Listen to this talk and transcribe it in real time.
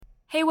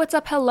Hey, what's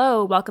up?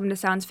 Hello. Welcome to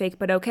Sounds Fake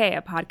But Okay,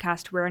 a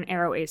podcast where an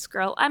aro ace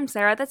girl, I'm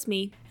Sarah, that's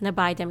me, And a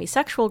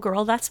bi-demisexual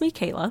girl, that's me,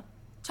 Kayla.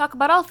 talk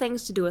about all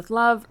things to do with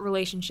love,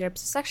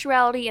 relationships,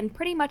 sexuality, and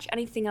pretty much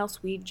anything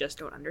else we just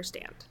don't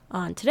understand.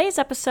 On today's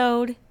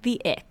episode,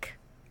 the ick.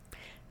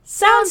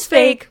 Sounds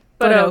fake,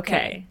 but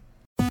okay.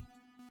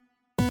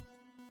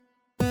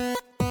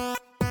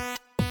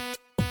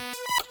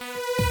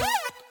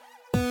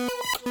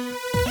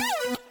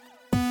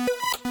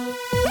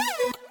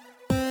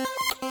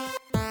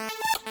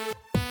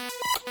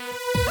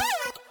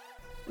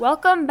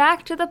 Welcome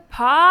back to the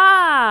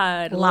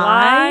pod!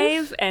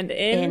 Live and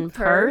in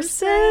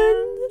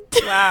person?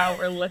 Wow,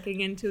 we're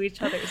looking into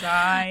each other's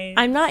eyes.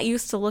 I'm not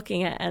used to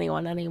looking at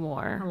anyone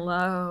anymore.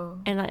 Hello.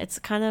 And it's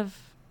kind of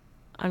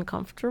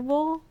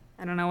uncomfortable.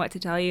 I don't know what to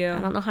tell you. I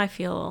don't know how I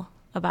feel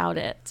about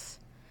it.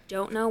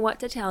 Don't know what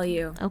to tell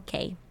you.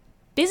 Okay.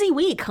 Busy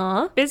week,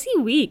 huh? Busy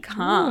week,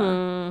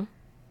 huh?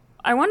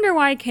 I wonder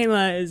why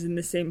Kayla is in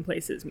the same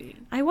place as me.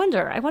 I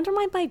wonder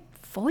why my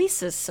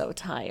voice is so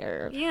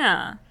tired.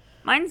 Yeah.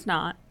 Mine's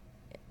not.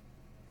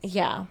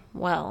 Yeah,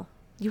 well,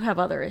 you have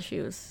other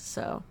issues,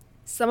 so.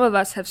 Some of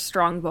us have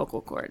strong vocal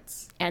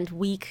cords. And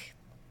weak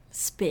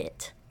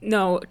spit.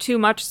 No, too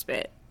much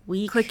spit.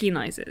 Weak Clicky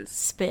noises.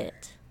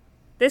 spit.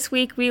 This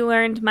week we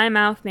learned my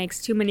mouth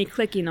makes too many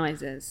clicky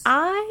noises.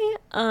 I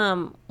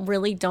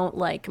really don't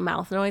like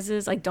mouth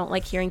noises. I don't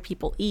like hearing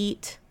people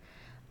eat.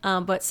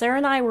 But Sarah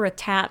and I were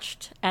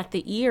attached at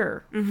the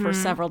ear for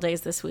several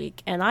days this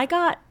week, and I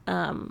got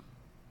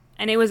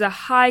And it was a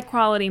high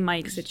quality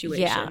mic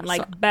situation. Yeah, like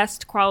so-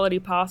 best quality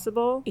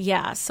possible.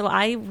 yeah, so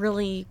I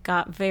really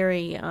got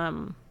very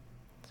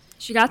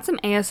She got some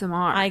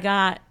ASMR. I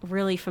got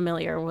really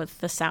familiar with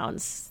the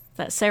sounds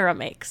that Sarah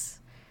makes.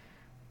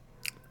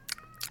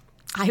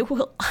 I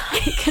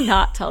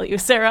cannot tell you,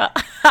 Sarah,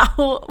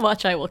 how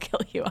much I will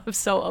kill you. I'm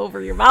so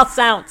over your mouth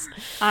sounds.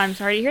 I'm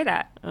sorry to hear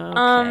that.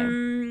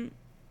 Okay.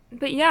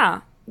 But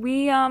yeah,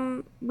 we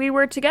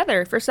were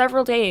together for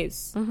several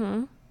days.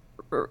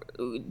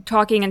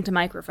 Talking into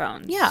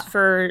microphones. Yeah.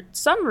 For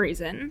some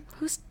reason.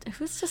 Who's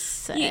to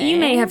say? You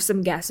may have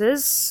some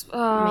guesses.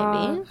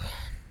 Maybe.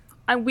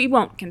 We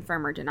won't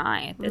confirm or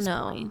deny at this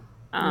point.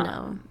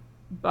 No.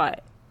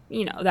 But,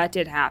 that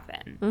did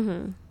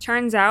happen.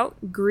 Turns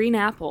out green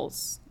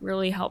apples,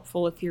 really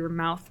helpful if your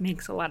mouth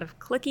makes a lot of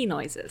clicky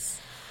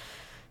noises.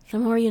 The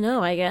more you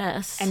know, I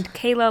guess. And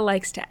Kayla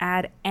likes to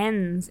add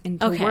N's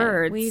into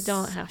words. We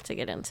don't have to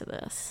get into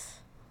this.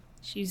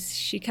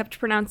 She kept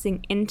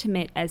pronouncing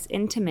intimate as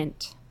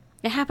intimate.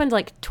 It happened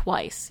like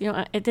twice.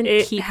 It didn't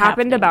It keep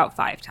happened happening. about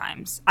 5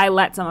 times. I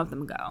let some of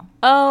them go.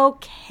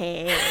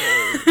 Okay.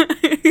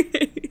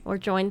 We're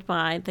joined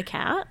by the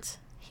cat.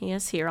 He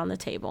is here on the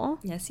table.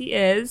 Yes, he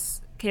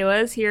is.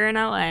 Kayla is here in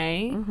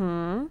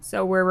LA.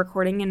 So we're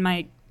recording in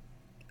my,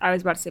 I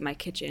was about to say my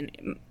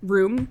kitchen,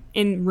 room.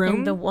 In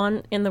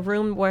the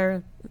room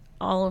where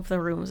all of the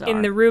rooms are.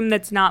 In the room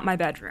that's not my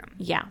bedroom.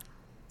 Yeah.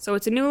 So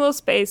it's a new little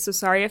space, so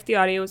sorry if the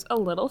audio is a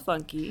little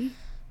funky.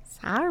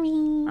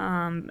 Sorry.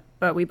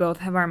 But we both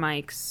have our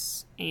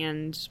mics,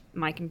 and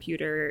my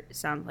computer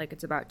sounds like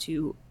it's about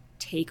to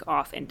take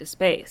off into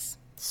space.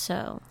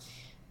 So,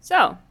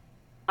 all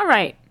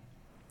right.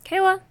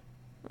 Kayla,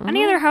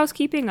 any other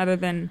housekeeping other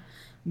than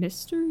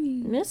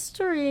mystery?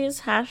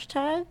 mysteries.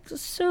 Hashtag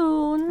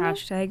soon.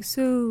 Hashtag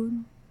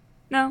soon.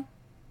 No?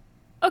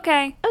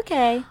 Okay.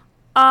 Okay.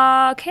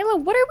 Kayla,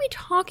 what are we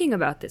talking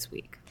about this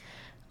week?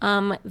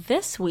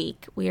 This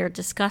week we are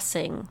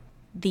discussing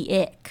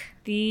the ick.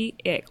 The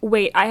ick.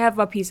 Wait, I have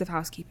a piece of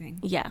housekeeping.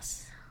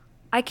 Yes.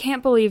 I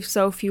can't believe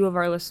so few of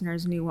our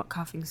listeners knew what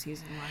cuffing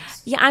season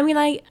was. Yeah, I mean,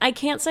 I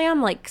can't say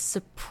I'm,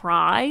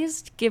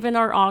 surprised, given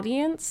our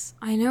audience.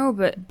 I know,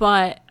 but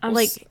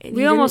we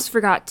we almost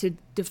forgot to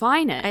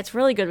define it. It's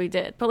really good we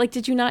did. But,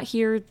 did you not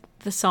hear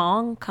the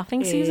song,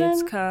 Cuffing Season?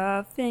 It's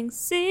cuffing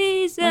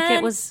season.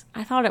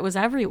 I thought it was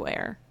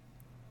everywhere.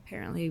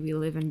 Apparently, we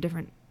live in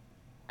different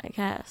I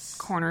guess.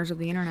 corners of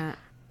the internet.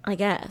 I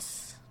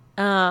guess.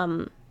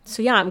 So,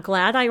 yeah, I'm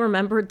glad I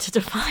remembered to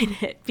define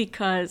it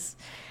because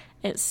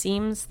it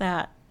seems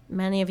that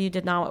many of you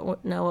did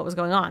not know what was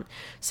going on.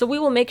 So we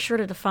will make sure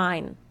to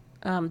define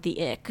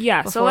the ick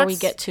before we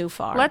get too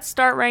far. Let's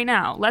start right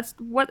now.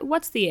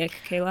 What's the ick,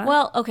 Kayla?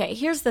 Well, okay,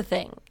 here's the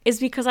thing. Is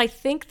because I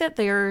think that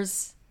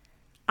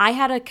I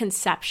had a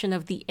conception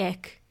of the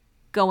ick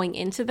going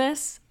into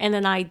this, and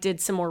then I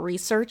did some more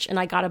research, and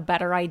I got a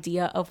better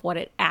idea of what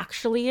it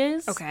actually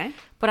is. Okay.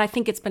 But I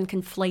think it's been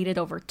conflated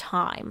over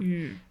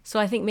time. So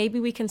I think maybe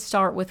we can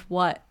start with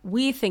what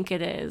we think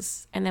it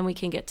is, and then we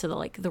can get to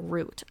the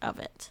root of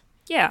it.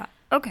 Yeah,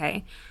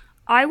 okay.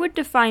 I would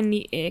define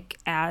the ick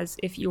as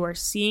if you are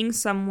seeing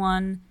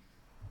someone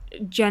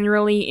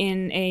generally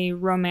in a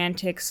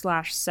romantic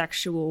 /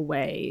 sexual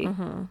way,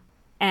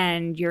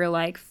 and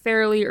you're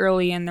fairly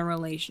early in the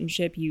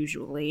relationship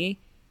usually,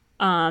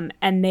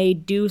 and they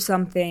do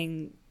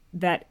something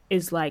that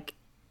is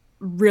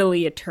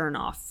really a turn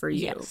off for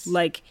you. Yes.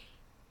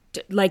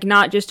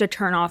 Not just a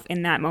turn off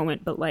in that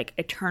moment, but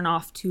a turn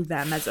off to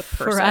them as a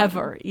person.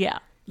 Forever, yeah.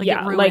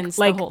 It ruins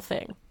the whole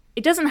thing.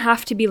 it doesn't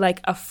have to be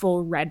like a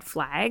full red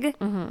flag,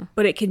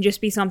 but it can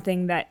just be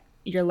something that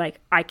you're like,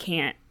 I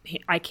can't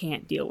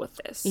deal with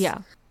this. Yeah.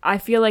 I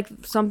feel like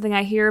something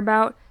I hear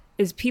about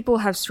is people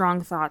have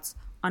strong thoughts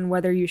on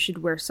whether you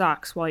should wear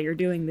socks while you're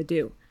doing the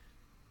do.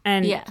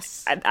 And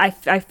Yes.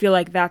 I feel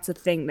like that's a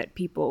thing that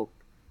people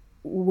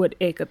would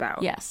ick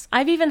about. Yes.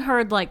 I've even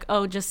heard like,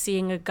 oh, just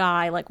seeing a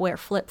guy like wear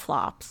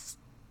flip-flops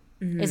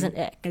is an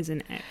ick. Is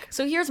an ick.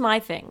 So here's my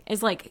thing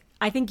is like,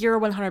 I think you're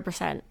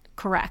 100%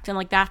 correct. And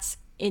like, that's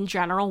in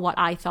general what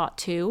I thought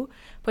too.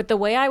 But the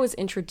way I was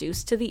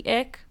introduced to the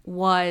ick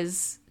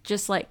was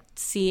just like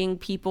seeing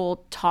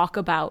people talk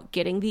about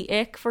getting the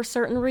ick for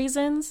certain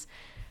reasons.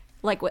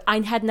 Like, I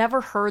had never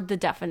heard the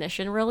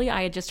definition really.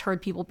 I had just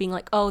heard people being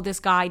like, oh, this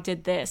guy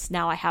did this,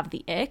 now I have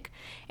the ick.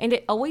 And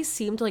it always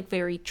seemed like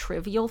very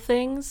trivial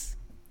things.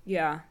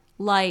 Yeah.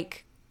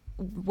 Like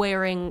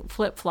wearing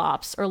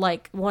flip-flops, or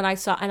like when I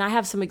saw, and I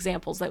have some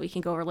examples that we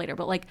can go over later,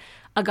 but like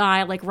a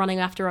guy like running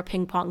after a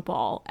ping pong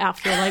ball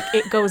after like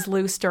it goes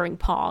loose during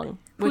pong.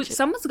 Which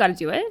someone's got to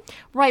do it.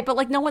 Right, but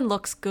like no one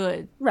looks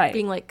good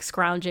being like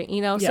scrounging,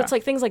 you know? So it's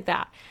like things like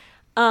that.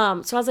 So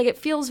I was like, it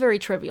feels very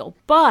trivial,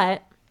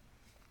 but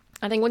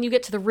I think when you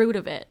get to the root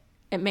of it,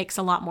 it makes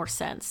a lot more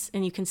sense,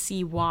 and you can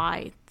see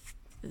why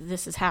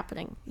this is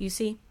happening, you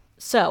see?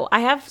 So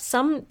I have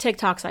some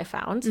TikToks I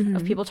found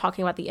of people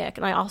talking about the ick,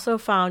 and I also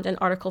found an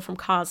article from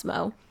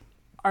Cosmo.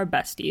 Our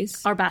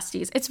besties. Our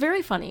besties. It's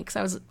very funny because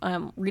I was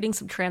reading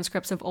some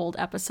transcripts of old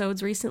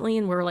episodes recently,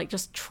 and we're like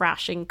just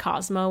trashing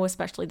Cosmo,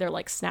 especially their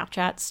like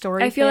Snapchat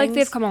story. I feel like things.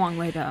 they've come a long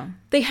way though.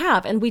 They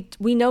have, and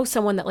we know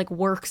someone that like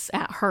works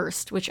at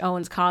Hearst, which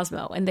owns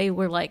Cosmo, and they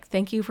were like,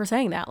 "Thank you for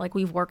saying that. Like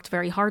we've worked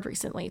very hard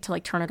recently to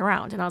like turn it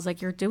around." And I was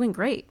like, "You're doing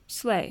great,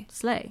 Slay.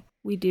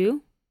 We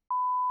do.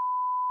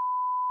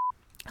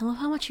 I love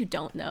how much you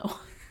don't know.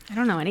 I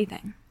don't know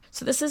anything.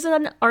 So this is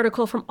an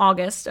article from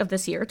August of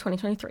this year,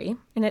 2023,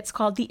 and it's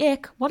called The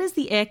Ick. What is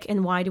the ick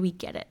and why do we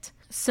get it?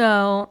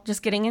 So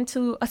just getting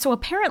into... So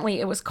apparently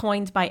it was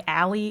coined by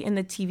Ally in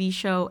the TV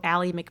show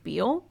Ally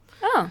McBeal.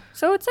 Oh,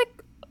 so it's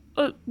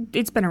like...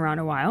 it's been around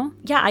a while.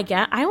 Yeah,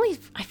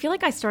 I feel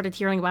like I started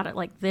hearing about it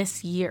like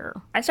this year.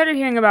 I started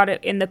hearing about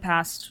it in the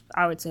past,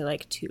 I would say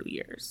like 2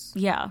 years.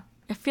 Yeah,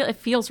 it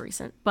feels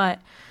recent, but...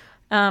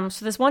 So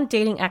this one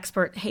dating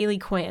expert, Haley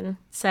Quinn,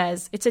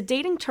 says, it's a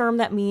dating term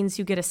that means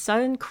you get a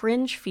sudden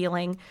cringe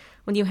feeling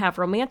when you have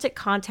romantic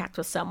contact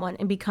with someone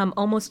and become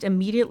almost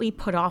immediately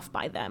put off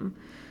by them.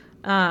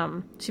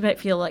 So you might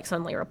feel like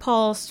suddenly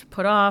repulsed,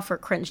 put off, or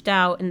cringed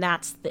out, and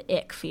that's the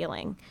ick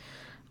feeling.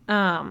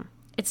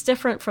 It's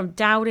different from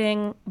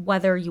doubting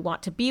whether you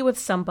want to be with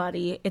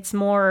somebody. It's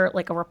more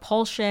like a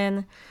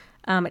repulsion.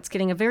 It's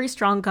getting a very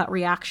strong gut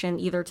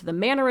reaction either to the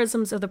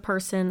mannerisms of the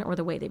person or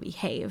the way they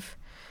behave.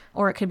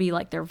 Or it could be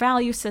like their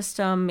value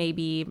system,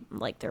 maybe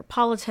like their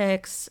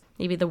politics,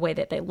 maybe the way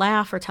that they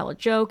laugh or tell a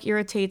joke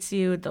irritates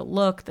you, the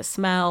look, the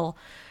smell.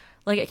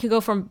 Like it can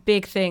go from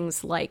big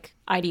things like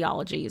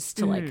ideologies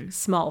to like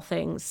small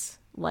things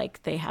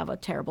like they have a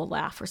terrible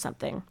laugh or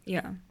something.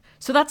 Yeah.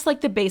 So that's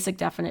like the basic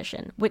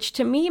definition, which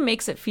to me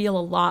makes it feel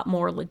a lot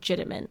more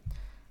legitimate.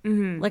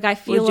 Like I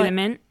feel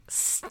legitimate. Like,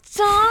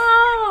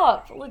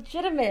 stop!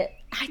 Legitimate.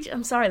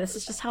 I'm sorry, this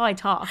is just how I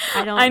talk.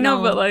 I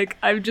know, but like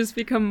I've just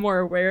become more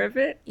aware of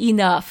it.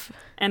 Enough.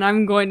 And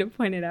I'm going to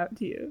point it out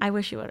to you. I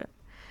wish you wouldn't.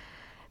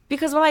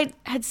 Because what I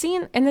had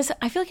seen, and this,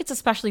 I feel like it's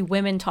especially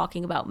women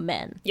talking about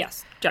men.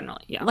 Yes,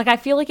 generally, yeah. Like, I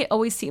feel like it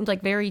always seemed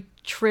like very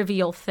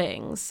trivial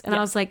things. And I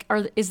was like,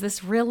 is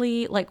this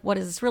really, like, what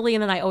is this really?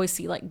 And then I always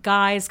see, like,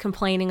 guys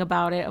complaining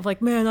about it of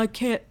like, man, I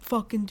can't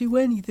fucking do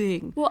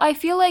anything. Well, I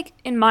feel like,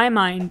 in my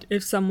mind,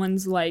 if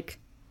someone's like,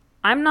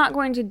 I'm not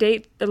going to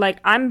date, like,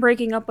 I'm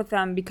breaking up with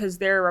them because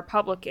they're a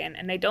Republican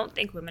and they don't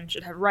think women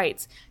should have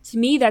rights. To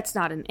me, that's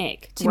not an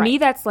ick. To me,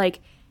 that's like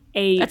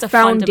that's a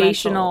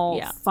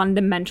foundational,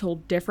 fundamental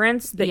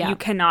difference that you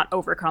cannot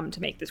overcome to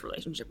make this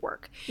relationship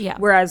work. Yeah.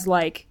 Whereas,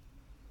 like,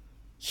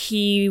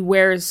 he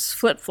wears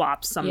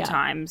flip-flops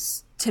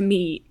sometimes, to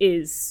me,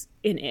 is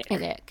an ick.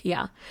 An ick,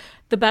 yeah.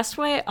 The best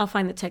way, I'll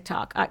find the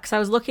TikTok, because I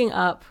was looking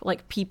up,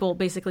 like, people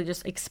basically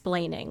just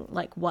explaining,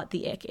 like, what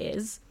the ick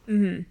is.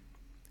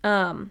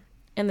 Mm-hmm.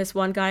 And this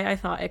one guy, I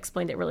thought,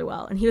 explained it really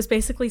well. And he was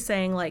basically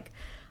saying, like,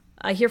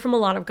 I hear from a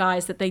lot of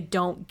guys that they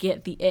don't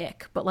get the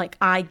ick, but, like,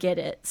 I get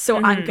it. So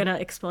I'm going to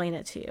explain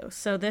it to you.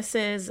 So this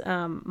is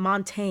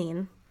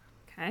Montaigne.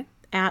 Okay.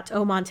 At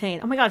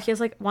Montaigne. Oh, my God, he has,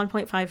 like,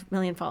 1.5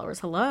 million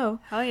followers. Hello.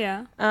 Hell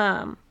yeah.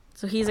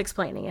 So he's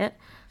explaining it.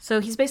 So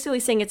he's basically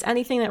saying it's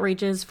anything that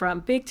ranges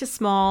from big to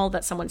small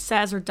that someone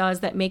says or does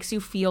that makes you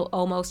feel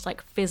almost,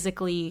 like,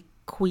 physically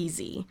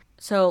queasy.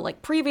 So,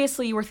 like,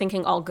 previously you were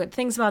thinking all good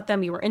things about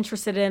them, you were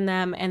interested in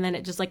them, and then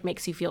it just, like,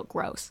 makes you feel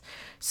gross.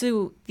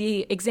 So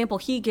the example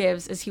he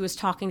gives is he was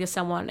talking to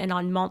someone, and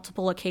on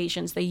multiple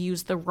occasions they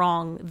used the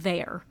wrong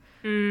there.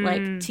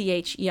 Like,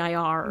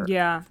 T-H-E-I-R.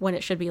 Yeah. When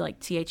it should be, like,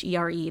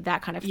 T-H-E-R-E,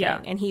 that kind of thing.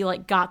 Yeah. And he,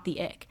 like, got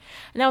the ick.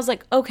 And I was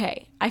like,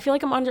 okay, I feel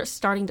like I'm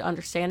starting to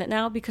understand it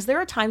now, because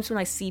there are times when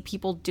I see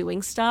people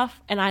doing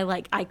stuff, and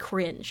I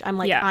cringe. I'm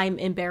like, I'm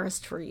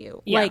embarrassed for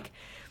you. Yeah. Like,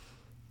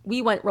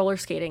 we went roller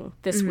skating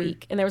this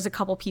week, and there was a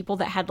couple people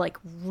that had like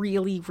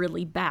really,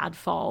 really bad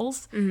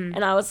falls.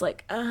 And I was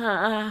like,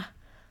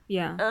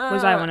 Yeah.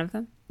 Was I one of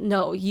them?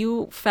 no,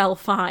 you fell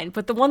fine.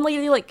 But the one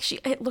lady, like,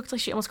 it looked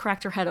like she almost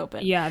cracked her head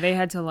open. Yeah, they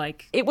had to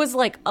like... It was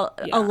like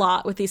a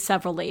lot with these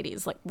several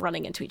ladies like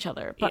running into each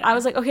other. But I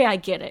was like, okay, I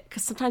get it.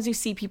 Because sometimes you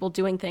see people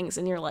doing things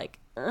and you're like,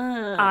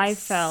 I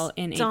fell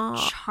in stop.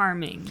 a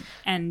charming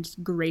and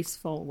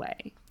graceful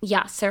way.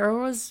 Yeah, Sarah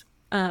was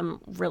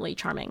really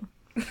charming.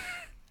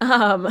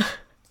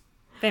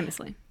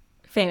 Famously.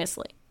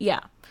 Famously, yeah.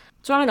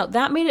 So I don't know,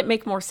 that made it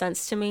make more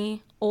sense to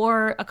me.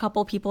 Or a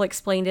couple people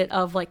explained it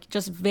of like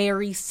just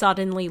very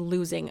suddenly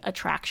losing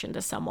attraction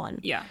to someone.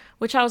 Yeah.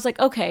 Which I was like,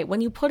 okay,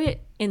 when you put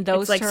it in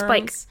those It's like terms.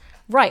 Spike.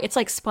 Right, it's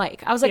like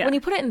Spike. I was like, Yeah. when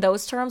you put it in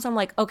those terms, I'm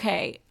like,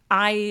 okay,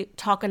 I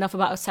talk enough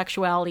about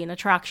sexuality and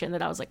attraction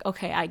that I was like,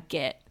 okay, I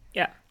get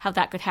Yeah. how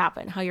that could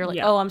happen. How you're like,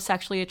 Yeah. oh, I'm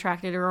sexually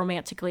attracted or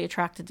romantically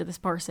attracted to this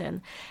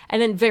person.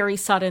 And then very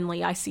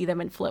suddenly I see them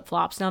in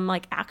flip-flops. And I'm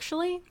like,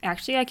 actually,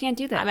 Actually, I can't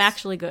do that. I'm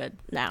actually good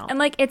now. And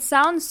like, it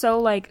sounds so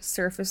like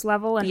surface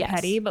level and Yes.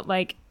 petty, but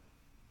like,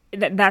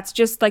 that's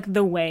just like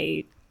the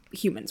way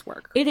humans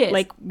work. It is.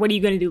 Like, what are you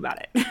going to do about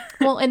it?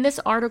 Well, in this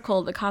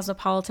article, the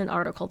Cosmopolitan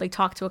article, they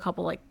talk to a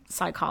couple like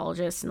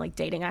psychologists and like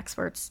dating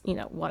experts, you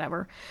know,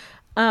 whatever.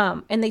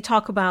 And they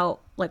talk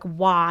about like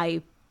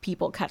why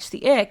people catch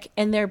the ick.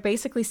 And they're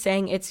basically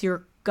saying it's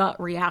your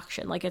gut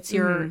reaction. Like it's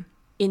your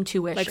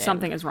intuition. Like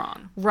something is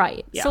wrong.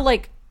 Right. Yeah. So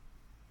like,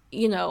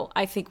 you know,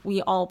 I think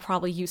we all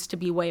probably used to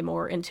be way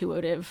more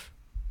intuitive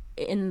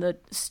in the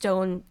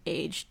Stone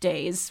Age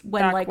days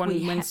when Back like when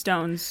we were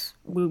stoned.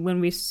 when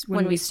we were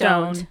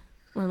stoners.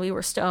 When we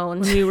were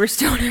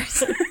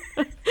stoners.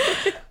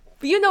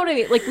 But you know what I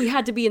mean? Like we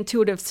had to be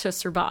intuitive to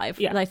survive.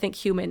 Yeah. And I think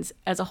humans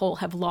as a whole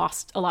have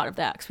lost a lot of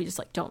that because we just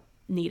like don't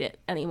need it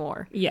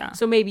anymore. Yeah.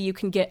 So maybe you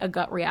can get a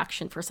gut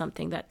reaction for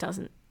something that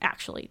doesn't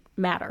actually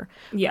matter.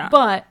 Yeah.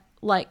 But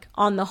like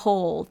on the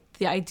whole,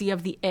 the idea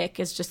of the ick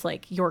is just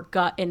like your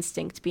gut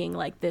instinct being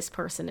like, this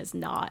person is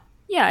not.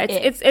 Yeah,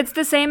 it's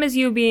the same as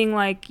you being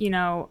like, you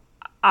know,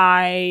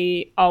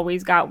 I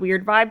always got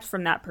weird vibes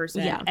from that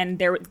person, Yeah.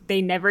 and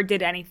they never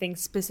did anything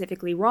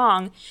specifically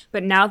wrong.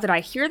 But now that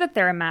I hear that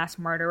they're a mass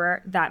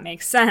murderer, that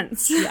makes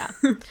sense. Yeah.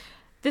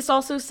 This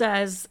also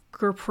says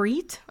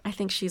Gurpreet, I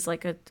think she's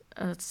like a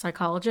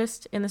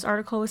psychologist in this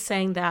article, was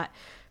saying that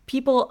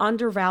people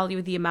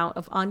undervalue the amount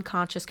of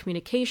unconscious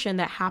communication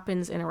that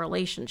happens in a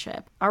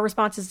relationship. Our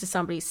responses to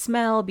somebody's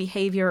smell,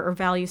 behavior, or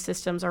value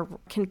systems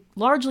can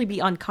largely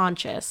be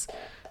unconscious.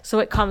 So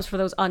it comes for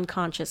those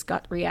unconscious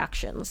gut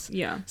reactions.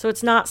 Yeah. So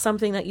it's not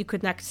something that you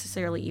could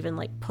necessarily even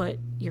like put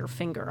your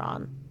finger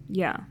on.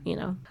 Yeah. You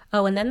know?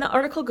 Oh, and then the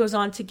article goes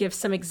on to give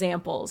some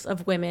examples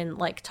of women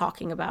like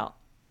talking about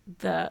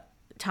the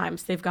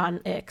times they've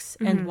gotten icks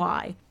and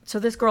why. So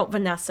this girl,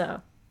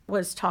 Vanessa,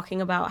 was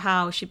talking about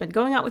how she'd been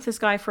going out with this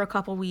guy for a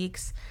couple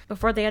weeks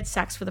before they had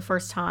sex for the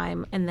first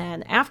time. And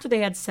then after they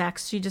had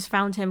sex, she just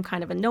found him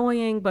kind of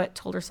annoying, but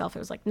told herself it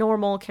was like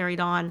normal, carried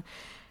on.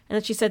 And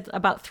then she said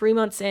about 3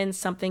 months in,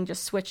 something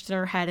just switched in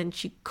her head and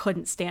she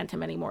couldn't stand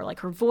him anymore. Like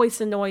her voice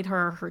annoyed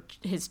her,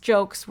 his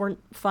jokes weren't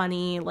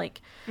funny.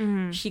 Like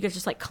she got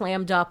just like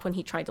clammed up when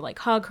he tried to like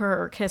hug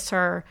her or kiss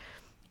her.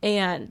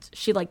 And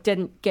she like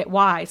didn't get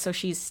why. So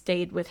she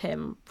stayed with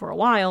him for a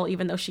while,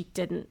 even though she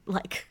didn't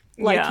like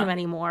him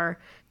anymore.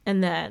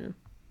 And then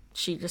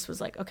she just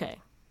was like, okay,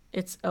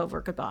 it's over,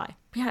 goodbye.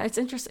 Yeah, it's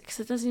interesting because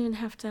it doesn't even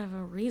have to have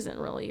a reason,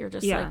 really. You're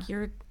just like,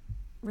 you're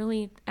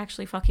really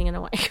actually fucking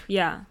annoying.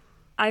 Yeah.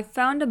 I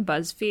found a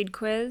BuzzFeed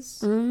quiz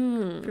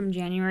from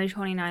January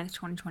 29th,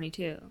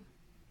 2022.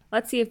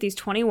 Let's see if these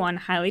 21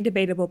 highly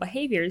debatable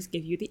behaviors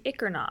give you the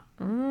ick or not.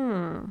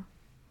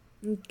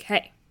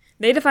 Okay.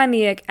 They define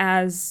the ick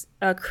as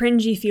a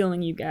cringy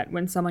feeling you get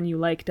when someone you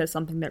like does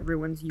something that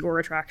ruins your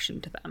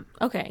attraction to them.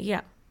 Okay,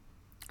 yeah.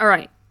 All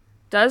right.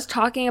 Does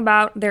talking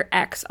about their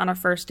ex on a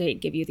first date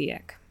give you the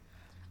ick?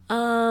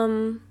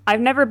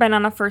 I've never been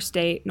on a first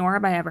date, nor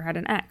have I ever had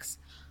an ex.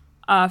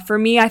 For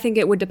me, I think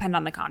it would depend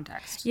on the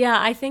context. Yeah,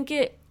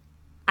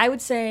 I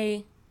would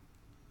say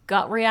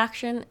gut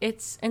reaction,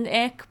 it's an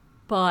ick,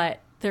 but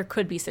there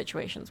could be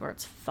situations where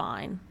it's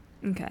fine.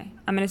 Okay.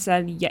 I'm going to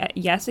say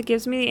yes, it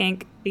gives me the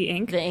ink. The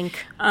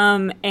ink.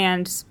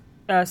 And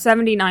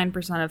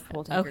 79% of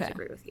poll takers Okay.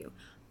 agree with you.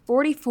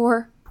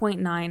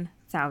 44.9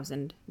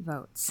 thousand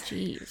votes.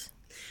 Jeez.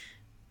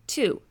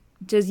 2.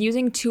 Does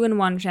using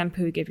 2-in-1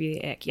 shampoo give you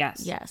the ick?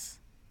 Yes. Yes.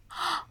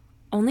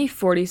 Only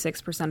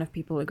 46% of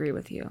people agree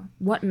with you.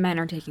 What men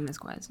are taking this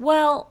quiz?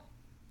 Well,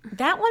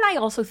 that one I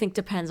also think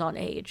depends on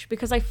age,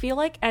 because I feel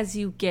like as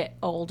you get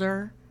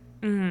older,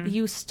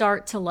 you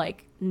start to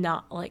like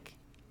not like,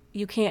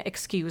 you can't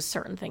excuse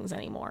certain things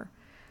anymore.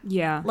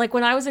 Yeah. Like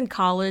when I was in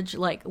college,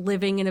 like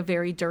living in a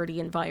very dirty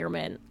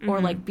environment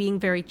or like being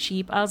very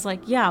cheap, I was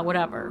like, yeah,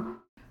 whatever.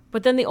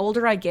 But then the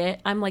older I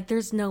get, I'm like,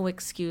 there's no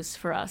excuse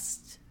for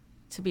us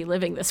to be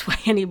living this way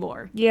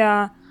anymore.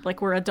 Yeah.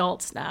 Like we're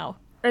adults now.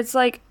 It's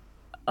like,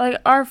 like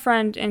our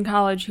friend in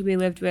college who we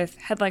lived with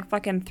had like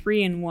fucking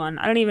 3 in 1.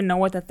 I don't even know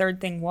what the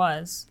third thing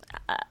was.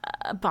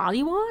 A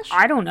body wash?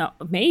 I don't know.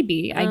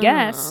 Maybe, I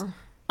guess.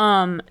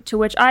 To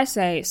which I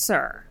say,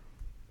 sir,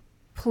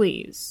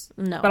 please.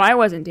 No. But I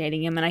wasn't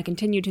dating him, and I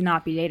continue to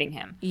not be dating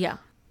him. Yeah.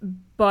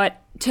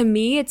 But to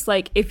me, it's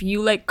like if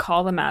you like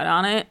call them out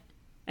on it,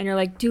 and you're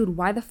like, dude,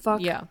 why the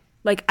fuck? Yeah.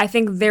 Like, I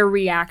think their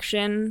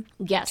reaction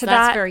Yes, to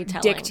that's that very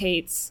telling.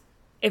 dictates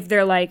if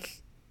they're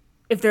like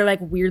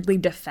weirdly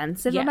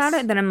defensive Yes. about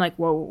it. Then I'm like,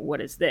 whoa, what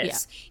is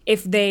this?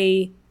 If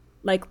they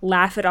like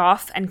laugh it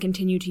off and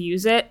continue to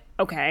use it,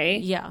 okay.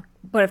 Yeah.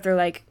 But if they're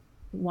like,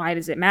 why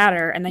does it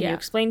matter? And then you Yeah.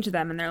 explain to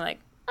them, and they're like,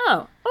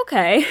 oh,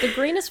 okay. The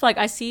greenest flag,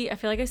 I feel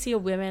like I see a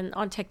women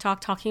on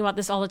TikTok talking about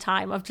this all the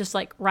time of just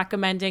like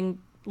recommending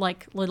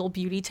like little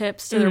beauty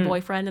tips to their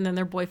boyfriend, and then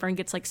their boyfriend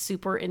gets like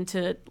super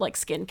into like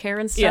skincare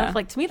and stuff. Yeah.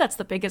 Like to me, that's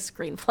the biggest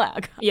green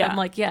flag. Yeah. I'm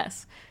like,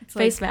 yes,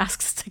 face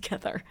masks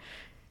together.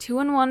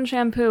 2-in-1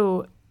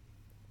 shampoo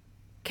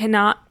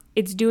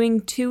it's doing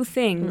two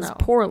things No.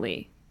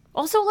 poorly.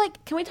 Also,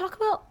 like, can we talk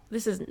about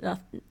this? Is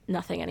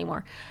nothing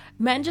anymore.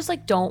 Men just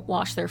like don't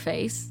wash their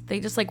face. They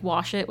just like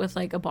wash it with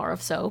like a bar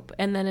of soap,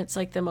 and then it's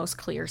like the most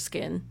clear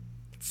skin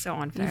It's so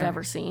unfair. you've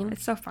ever seen.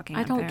 It's so fucking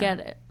I unfair. don't get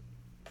it.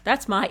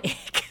 That's my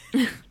ick.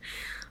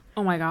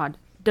 Oh my god.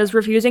 Does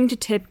refusing to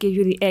tip give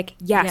you the ick?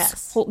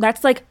 Yes. Yes.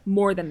 That's like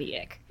more than the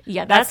ick.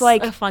 Yeah, That's that's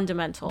like a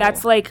fundamental.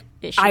 That's like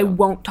issue. I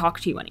won't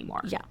talk to you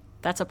anymore. Yeah,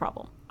 that's a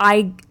problem.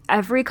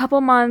 Every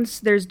couple months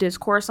there's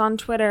discourse on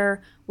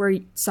Twitter where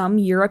some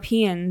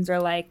Europeans are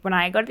like, when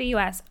I go to the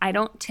US, I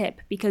don't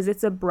tip because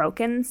it's a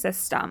broken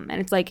system. And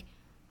it's like,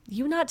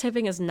 You not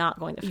tipping is not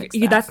going to fix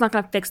that. that's not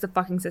going to fix the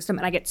fucking system.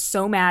 And I get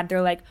so mad.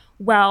 They're like,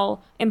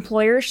 well,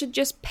 employers should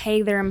just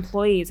pay their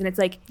employees. And it's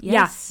like,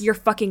 Yes. yeah, you're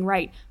fucking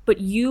right. But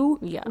you,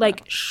 Yeah.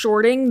 like,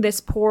 shorting this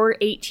poor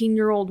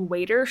 18-year-old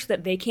waiter so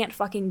that they can't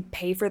fucking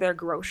pay for their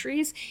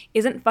groceries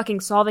isn't fucking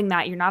solving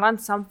that. You're not on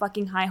some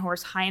fucking high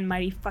horse, high and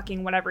mighty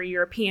fucking whatever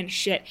European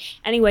shit.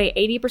 Anyway,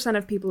 80%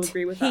 of people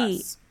agree with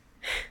us.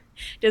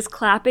 Does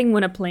clapping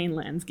when a plane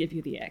lands give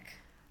you the ick?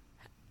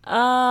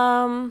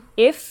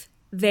 If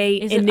they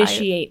Is it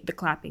initiate the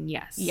clapping,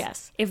 yes.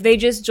 Yes. If they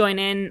just join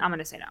in, I'm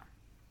gonna say no.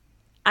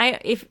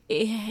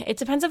 It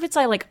depends if it's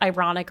like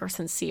ironic or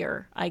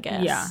sincere, I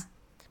guess. Yeah.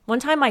 One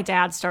time my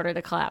dad started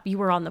a clap. You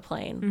were on the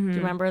plane. Do you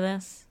remember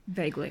this?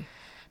 Vaguely.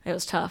 It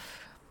was tough.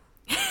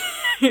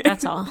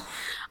 That's all.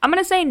 I'm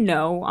gonna say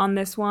no on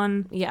this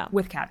one. Yeah.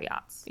 With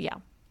caveats. Yeah.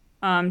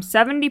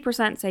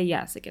 70% say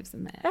yes, it gives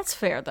them the ick. That's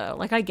fair though.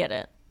 Like I get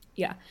it.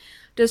 Yeah.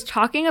 Does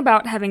talking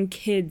about having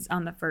kids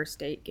on the first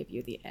date give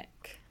you the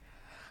ick?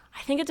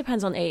 I think it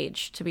depends on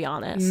age, to be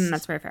honest.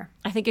 That's very fair.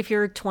 I think if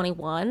you're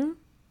 21,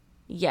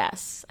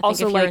 yes. I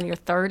Also, think if you're like- in your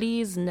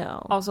 30s,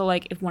 no. Also,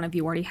 like, if one of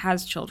you already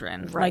has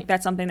children, Right. like,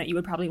 that's something that you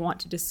would probably want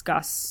to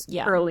discuss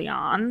Yeah. early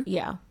on.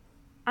 Yeah.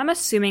 I'm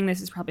assuming this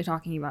is probably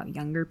talking about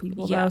younger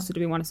people, Yeah. though, so do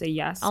we want to say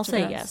yes? I'll to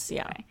say this? yes,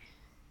 yeah. Okay.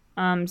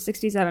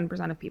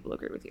 67% of people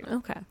agree with you.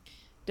 Okay.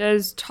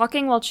 Does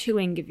talking while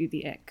chewing give you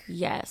the ick?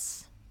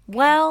 Yes.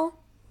 Well,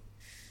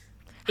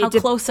 how It de-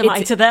 close am I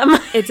it- to them?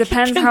 It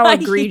depends Can how I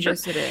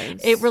egregious hear- it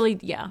is. It really,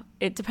 yeah.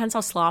 It depends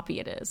how sloppy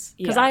it is.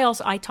 Because Yeah.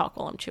 I talk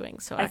while I'm chewing,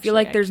 so I actually feel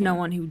like there's no can't-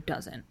 one who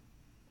doesn't.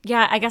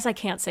 Yeah, I guess I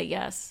can't say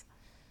yes.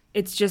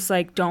 It's just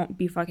like, don't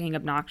be fucking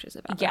obnoxious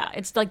about it. Yeah,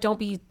 it's like don't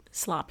be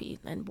sloppy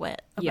and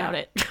wet about Yeah.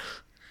 it.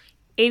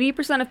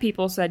 80% of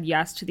people said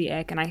yes to the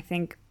ick, and I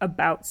think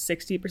about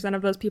 60%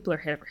 of those people are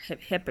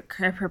hypocrites.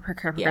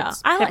 Yeah,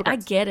 I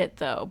get it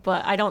though,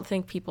 but I don't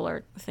think people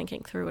are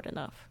thinking through it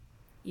enough.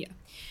 Yeah.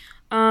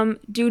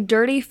 Do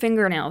dirty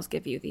fingernails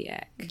give you the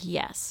ick?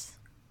 Yes.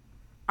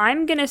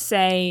 I'm gonna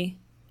say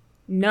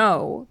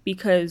no,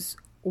 because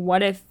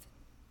what if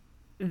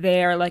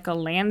they're like a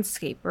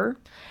landscaper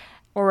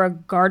or a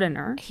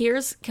gardener?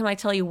 Can I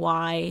tell you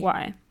why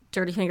Why?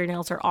 dirty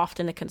fingernails are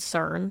often a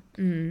concern?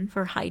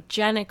 For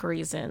hygienic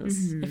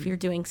reasons. If you're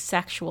doing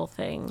sexual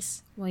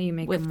things. Well, you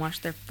make With them wash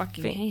their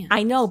fucking hands.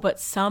 I know, but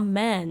some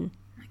men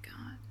Oh my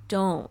god.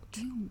 don't.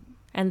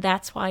 And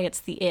that's why it's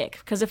the ick.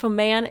 Because if a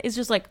man is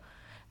just like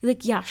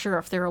yeah, sure,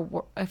 if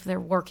they're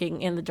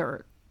working in the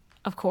dirt,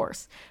 of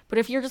course. But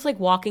if you're just like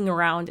walking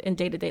around in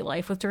day-to-day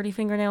life with dirty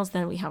fingernails,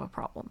 then we have a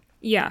problem.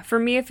 Yeah, for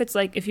me, if it's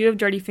like, if you have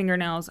dirty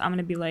fingernails, I'm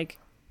gonna be like,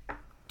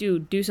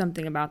 dude, do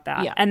something about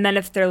that. Yeah. And then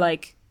if they're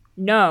like,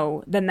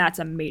 no, then that's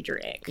a major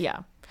ick. Yeah.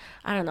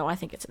 I don't know. I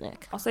think it's an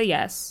ick. I'll say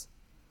yes.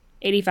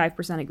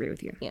 85% agree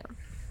with you. Yeah.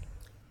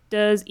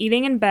 Does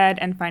eating in bed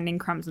and finding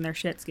crumbs in their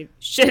shits give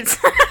shits?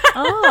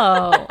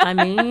 Oh, I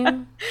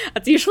mean,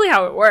 That's usually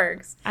how it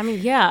works.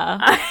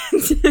 yeah.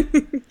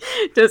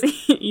 Does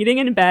eating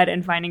in bed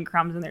and finding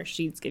crumbs in their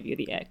sheets give you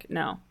the ick?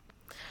 No.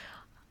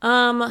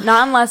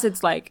 Not unless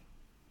it's like,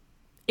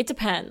 It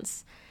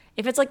depends.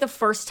 If it's like the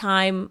first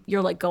time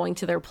you're like going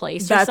to their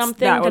place or That's-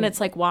 something, that then would-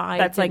 it's like, why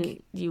that's, like-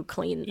 didn't you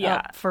clean Yeah.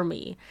 up for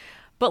me?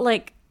 But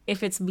like,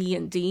 if it's me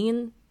and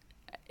Dean,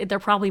 they're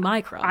probably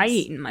my crumbs. I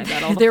eat in my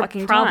bed all the they're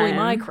fucking probably time.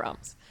 my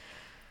crumbs.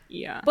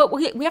 Yeah. But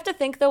we have to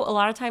think though. A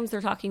lot of times they're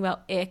talking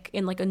about ick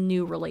in like a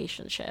new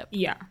relationship,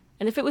 Yeah.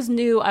 And if it was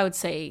new, I would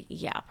say,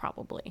 yeah,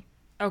 probably.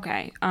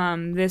 Okay.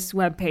 This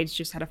webpage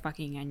just had a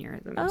fucking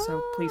aneurysm,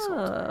 so please hold.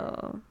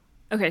 Oh.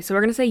 Okay, so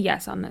we're gonna say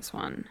yes on this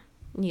one.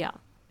 Yeah.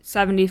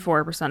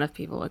 74% of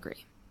people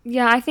agree.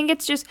 Yeah, I think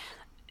it's just,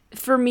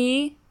 for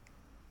me,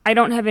 I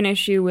don't have an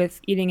issue with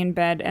eating in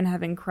bed and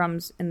having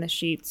crumbs in the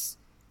sheets.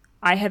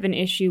 I have an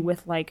issue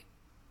with, like,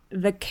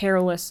 the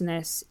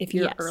carelessness if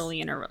you're Yes.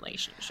 early in a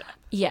relationship.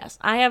 Yes.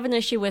 I have an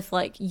issue with,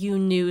 like, you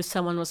knew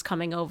someone was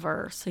coming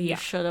over, so you Yeah.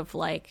 should have,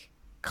 like,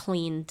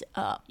 cleaned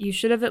up. You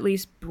should have at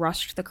least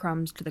brushed the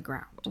crumbs to the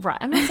ground. Right.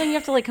 I'm not saying you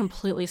have to, like,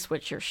 completely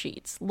switch your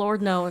sheets.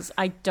 Lord knows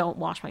I don't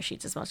wash my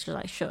sheets as much as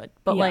I should.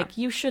 But, Yeah. like,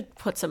 you should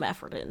put some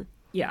effort in.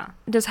 Yeah.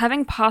 Does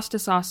having pasta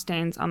sauce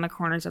stains on the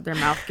corners of their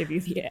mouth give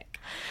you the ick?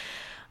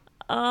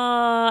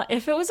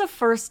 If it was a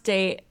first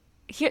date,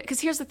 because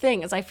here's the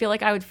thing, is I feel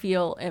like I would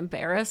feel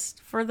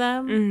embarrassed for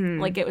them.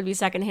 Mm-hmm. Like, it would be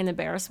secondhand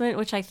embarrassment,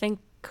 which I think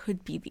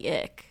could be the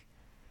ick.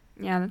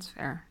 Yeah, that's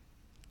fair.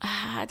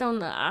 I don't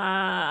know.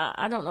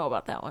 I don't know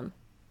about that one.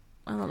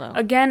 I don't know.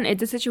 Again,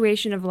 it's a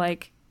situation of,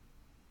 like,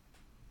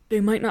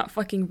 they might not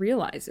fucking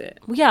realize it.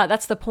 Yeah,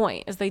 that's the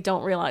point, is they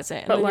don't realize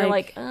it. And But, then you're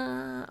like, like,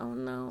 oh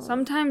no.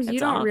 Sometimes you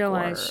It's don't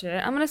realize awkward.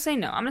 shit. I'm gonna say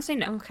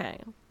no.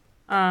 Okay.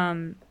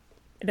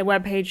 The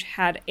webpage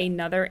had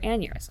another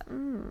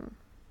aneurysm.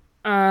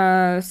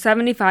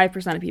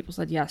 75% of people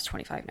said yes,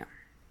 25 no.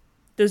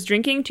 Does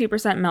drinking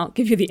 2% milk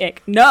give you the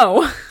ick?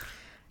 No.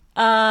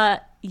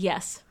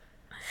 Yes.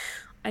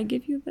 I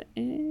give you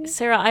the ick.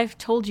 Sarah, I've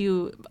told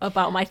you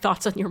about my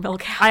thoughts on your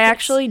milk habits. I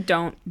actually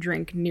don't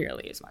drink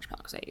nearly as much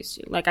milk as I used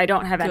to. Like, I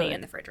don't have any Good.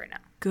 in the fridge right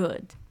now.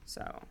 Good.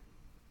 So,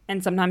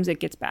 and sometimes it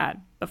gets bad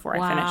before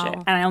I finish Wow.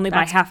 it, and I only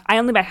buy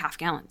half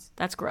gallons.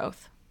 That's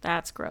growth.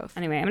 That's growth.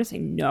 Anyway, I'm gonna say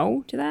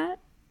no to that.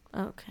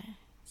 Okay.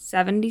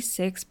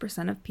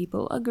 76% of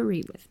people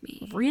agree with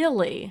me.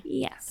 Really?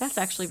 Yes, That's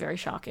actually very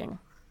shocking.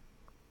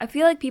 I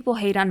feel like people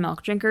hate on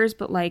milk drinkers,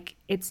 but, like,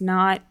 it's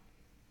not.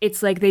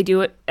 It's like they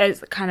do it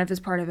as kind of as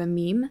part of a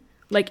meme.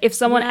 Like, if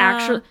someone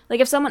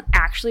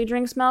actually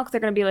drinks milk, they're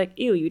gonna be like,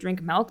 "Ew, you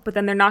drink milk," but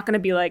then they're not gonna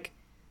be like,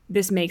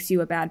 "This makes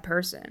you a bad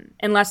person,"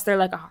 unless they're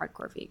like a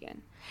hardcore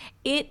vegan.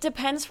 It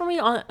depends for me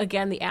on,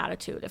 again, the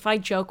attitude. If I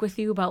joke with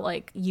you about,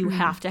 like, you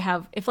have to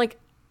have,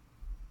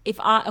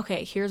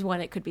 okay, here's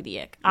when it could be the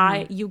ick.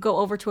 You go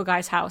over to a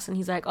guy's house and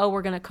he's like, oh,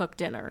 we're going to cook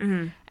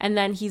dinner. And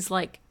then he's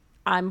like,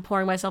 I'm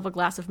pouring myself a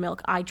glass of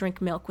milk. I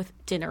drink milk with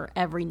dinner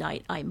every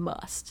night. I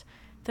must.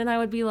 Then I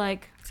would be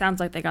like, Sounds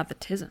like they got the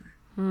tism.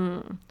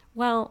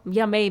 well,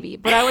 yeah, maybe.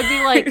 But I would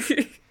be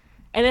like,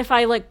 and if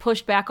I, like,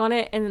 pushed back on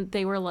it and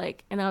they were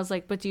like, and I was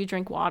like, but do you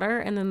drink water?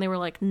 And then they were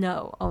like,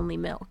 no, only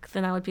milk.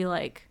 Then I would be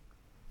like,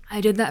 I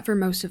did that for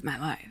most of my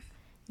life.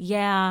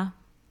 yeah,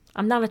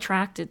 I'm not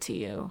attracted to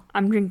you.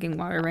 I'm drinking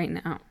water right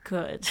now.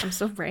 Good. I'm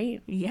so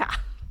brave. Yeah.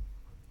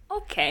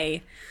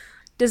 Okay.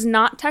 Does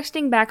not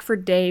texting back for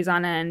days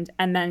on end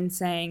and then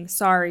saying,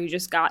 sorry,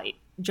 just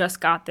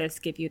got this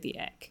give you the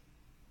ick?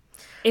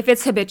 If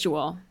it's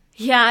habitual.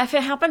 Yeah, if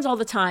it happens all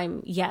the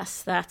time,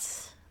 yes,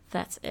 that's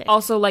it.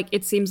 Also, like,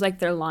 it seems like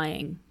they're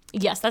lying.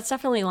 Yes, that's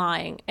definitely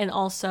lying. And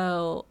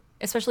also,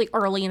 especially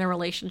early in a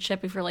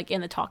relationship, if you're, like, in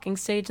the talking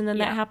stage and then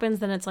that happens,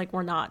 then it's like,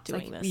 we're not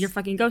doing this. You're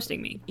fucking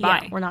ghosting me.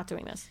 Bye. Yeah, we're not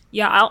doing this.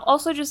 Yeah, I'll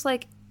also just,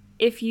 like,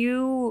 if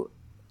you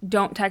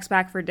don't text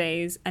back for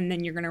days and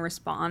then you're going to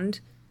respond,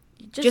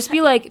 just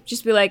be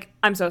like,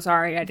 I'm so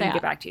sorry, I didn't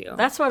get back to you.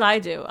 That's what I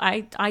do.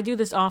 I do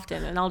this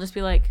often, and I'll just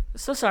be like,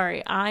 so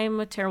sorry, I'm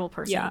a terrible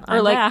person. Yeah, I'm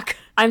or like, back.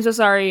 I'm so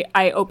sorry,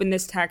 I opened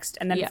this text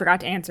and then forgot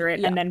to answer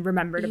it and then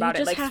remembered about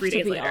it like 3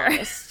 days later.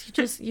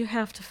 You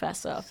have to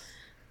fess up.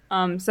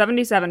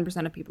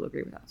 77% of people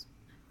agree with us.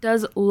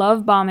 Does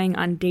love bombing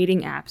on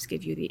dating apps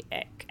give you the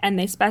ick? And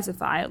they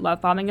specify love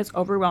bombing is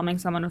overwhelming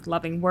someone with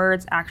loving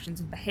words, actions,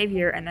 and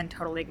behavior and then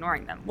totally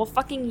ignoring them. Well,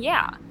 fucking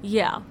yeah.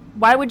 Yeah.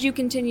 Why would you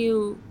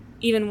continue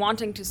even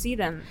wanting to see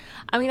them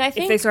I mean, I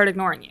think if they start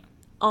ignoring you?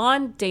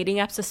 on dating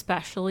apps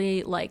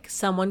especially, like,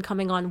 someone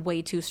coming on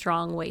way too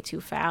strong, way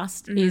too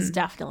fast is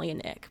definitely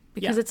an ick.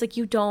 Because it's like,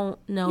 you don't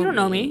know me. You don't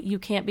know me. You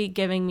can't be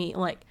giving me,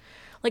 like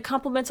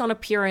compliments on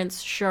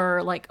appearance,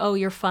 sure. Like, oh,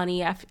 you're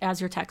funny as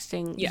you're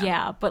texting.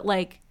 Yeah. But,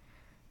 like,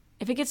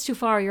 if it gets too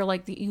far, you're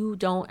like, you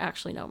don't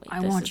actually know me.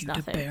 I This want is you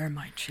nothing. to bear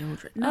my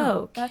children. No,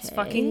 Okay. that's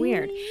fucking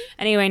weird.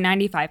 Anyway,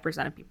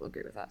 95% of people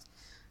agree with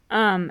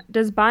us.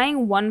 Does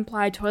buying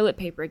one-ply toilet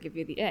paper give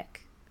you the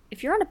ick?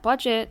 If you're on a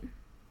budget...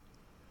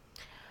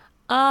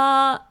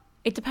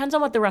 It depends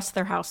on what the rest of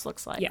their house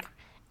looks like. Yeah.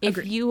 If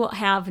Agreed. you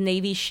have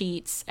navy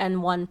sheets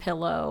and one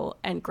pillow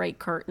and great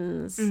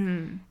curtains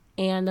and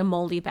a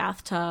moldy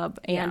bathtub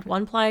and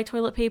one-ply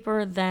toilet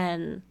paper,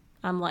 then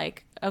I'm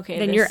like, okay.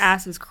 Then your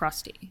ass is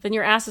crusty. Then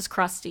your ass is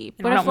crusty.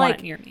 And But I if, don't want like,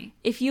 it near me.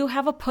 if you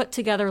have a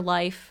put-together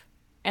life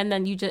and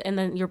then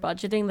then you're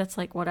budgeting, that's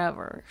like,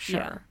 whatever. Sure.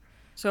 Yeah.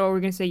 So are we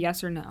going to say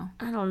yes or no?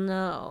 I don't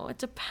know. It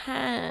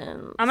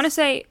depends. I'm going to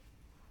say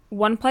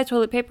one-ply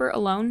toilet paper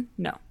alone,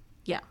 no.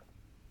 Yeah.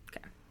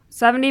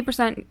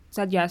 70%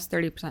 said yes,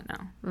 30%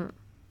 no.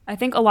 I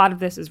think a lot of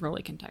this is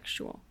really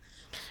contextual.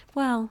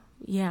 Well,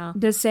 yeah.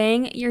 Does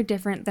saying you're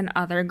different than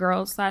other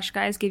girls /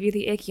 guys give you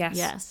the ick? Yes.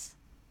 Yes.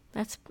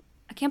 That's...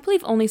 I can't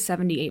believe only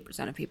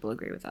 78% of people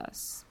agree with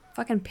us.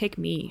 Fucking pick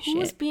me,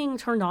 Who is shit. being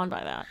turned on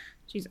by that?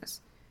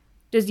 Jesus.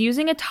 Does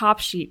using a top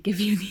sheet give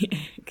you the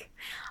ick?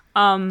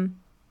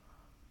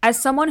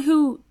 As someone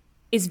who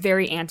is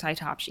very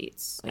anti-top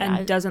sheets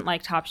and doesn't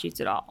like top sheets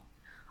at all,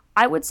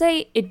 I would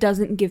say it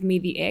doesn't give me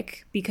the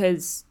ick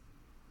because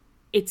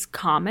it's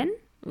common.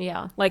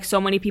 Yeah. Like, so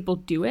many people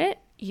do it.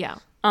 Yeah.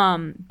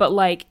 But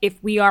like,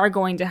 if we are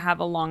going to have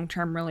a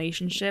long-term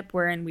relationship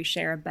wherein we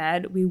share a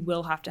bed, we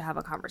will have to have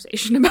a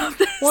conversation about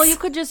this. Well, you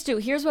could just do,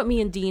 here's what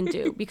me and Dean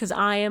do, because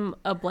I am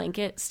a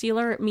blanket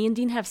stealer. Me and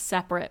Dean have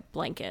separate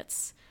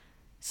blankets.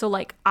 So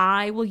like,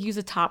 I will use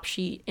a top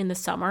sheet in the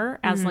summer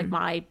as like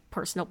my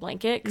personal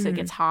blanket because it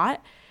gets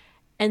hot.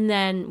 And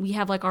then we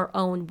have like our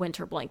own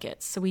winter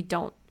blankets, so we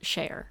don't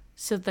share.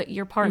 So that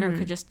your partner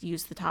could just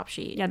use the top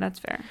sheet. Yeah, that's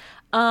fair.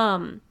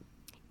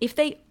 If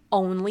they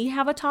only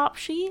have a top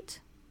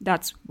sheet,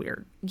 That's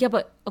weird. yeah,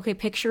 but okay,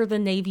 picture the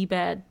navy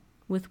bed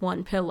with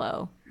one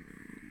pillow.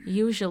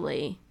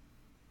 Usually,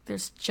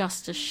 there's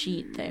just a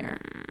sheet there.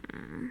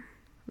 And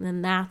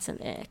then that's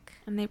an ick.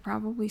 And they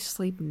probably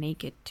sleep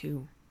naked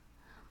too.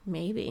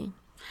 Maybe.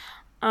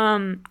 So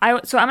I'm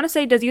gonna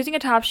say, does using a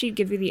top sheet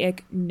give you the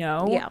ick?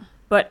 No. Yeah.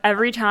 But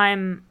every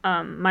time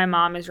my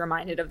mom is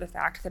reminded of the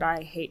fact that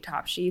I hate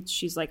top sheets,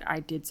 she's like, I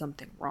did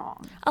something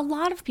wrong. A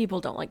lot of people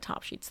don't like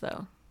top sheets,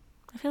 though.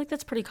 I feel like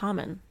that's pretty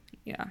common.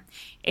 Yeah.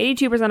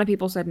 82% of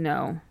people said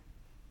no,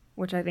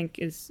 which I think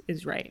is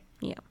right.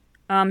 Yeah.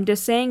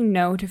 Does saying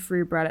no to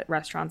free bread at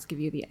restaurants give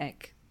you the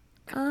ick?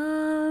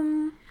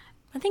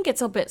 I think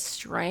it's a bit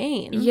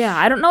strange. Yeah,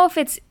 I don't know if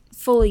it's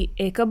fully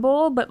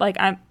ickable, but like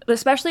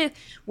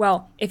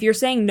if you're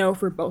saying no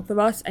for both of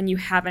us and you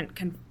haven't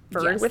conferred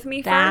Yes, with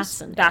me that's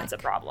first, an that's a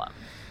ick. problem.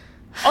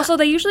 Also,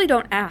 they usually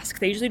don't ask.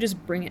 They usually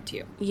just bring it to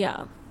you.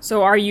 Yeah.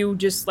 So are you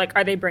just like,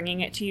 are they bringing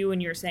it to you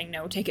and you're saying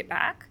no, take it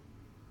back?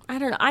 I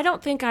don't know. I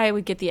don't think I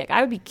would get the ick.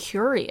 I would be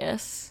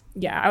curious.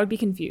 Yeah, I would be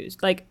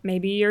confused. Like,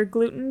 maybe you're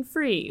gluten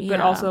free, but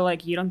Yeah. also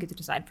like you don't get to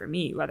decide for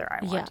me whether I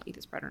want Yeah. to eat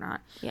this bread or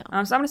not. Yeah.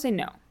 So I'm gonna say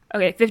no.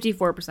 Okay,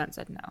 54%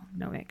 said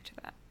no ick to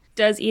that.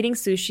 Does eating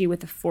sushi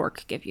with a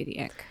fork give you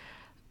the ick?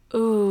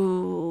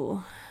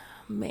 Ooh,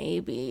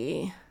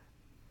 maybe.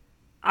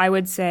 I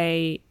would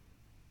say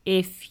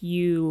I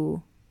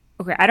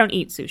don't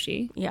eat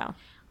sushi. Yeah.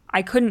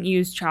 I couldn't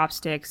use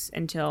chopsticks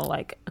until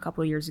like a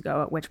couple of years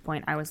ago, at which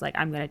point I was like,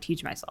 I'm going to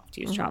teach myself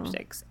to use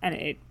chopsticks. And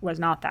it was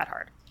not that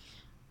hard.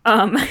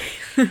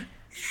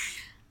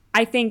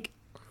 I think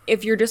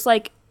if you're just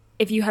like,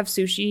 if you have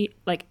sushi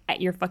like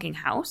at your fucking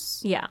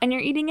house Yeah. and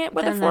you're eating it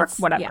with a Then fork, that's-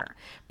 whatever. yeah.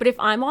 But if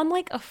I'm on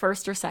like a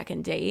first or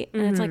second date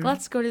and it's like,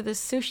 let's go to this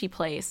sushi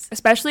place.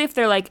 Especially if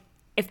they're like,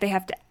 if they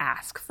have to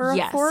ask for a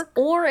Yes. fork.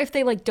 Or if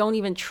they like don't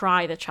even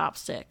try the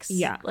chopsticks.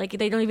 Yeah. Like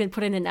they don't even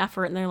put in an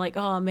effort and they're like,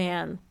 oh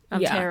man,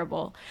 I'm Yeah.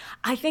 terrible.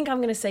 I think I'm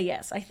going to say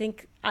yes. I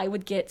think I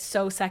would get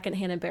so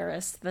secondhand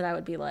embarrassed that I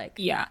would be like,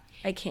 Yeah.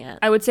 I can't.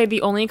 I would say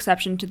the only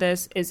exception to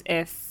this is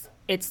if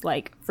it's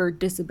like for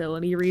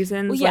disability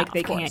reasons, Well, yeah, like they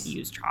of course. can't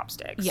use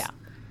chopsticks. Yeah.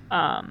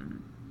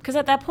 Because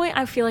at that point,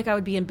 I feel like I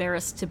would be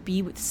embarrassed to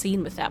be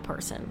seen with that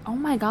person. Oh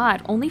my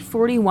God. Only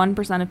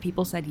 41% of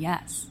people said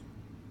yes.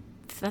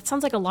 That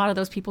sounds like a lot of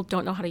those people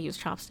don't know how to use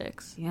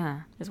chopsticks,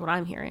 Yeah. is what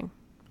I'm hearing.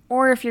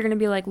 Or if you're going to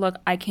be like, look,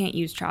 I can't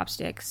use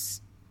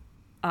chopsticks,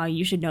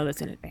 you should know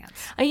this in advance.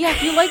 Yeah,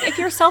 if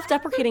you're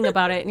self-deprecating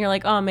about it and you're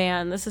like, oh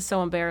man, this is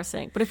so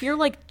embarrassing. But if you're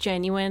like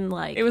genuine,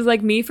 like, It was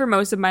like me for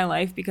most of my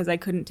life because I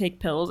couldn't take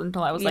pills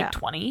until I was Yeah. like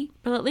 20.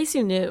 but at least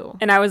you knew.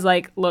 And I was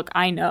like, look,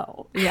 I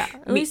know. Yeah,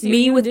 at Me, least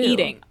me you with do.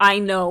 eating. I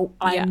know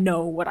Yeah.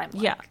 what I'm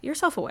like. Yeah, you're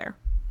self-aware.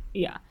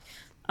 Yeah.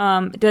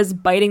 Does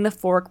biting the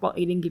fork while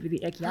eating give you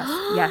the ick?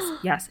 Yes,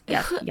 yes.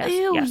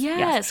 Ew,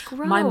 yes,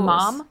 My gross.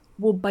 mom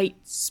will bite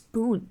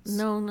spoons.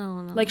 No.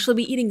 Like she'll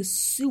be eating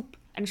soup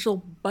and she'll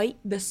bite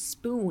the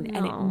spoon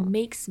and it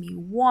makes me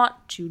want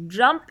to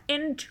jump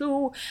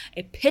into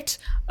a pit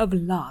of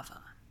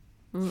lava.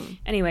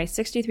 Anyway,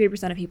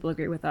 63% of people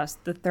agree with us.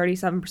 The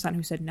 37%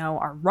 who said no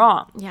are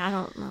wrong. Yeah, I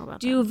don't know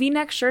about Do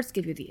V-neck shirts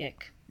give you the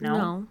ick? that.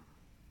 No.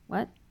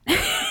 What?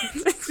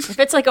 If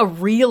it's like a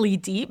really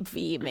deep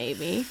V,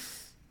 maybe.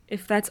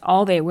 If that's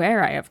all they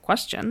wear, I have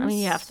questions. I mean,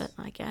 yeah,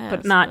 I guess.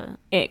 but not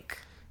ick.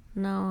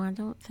 No, I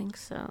don't think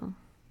so.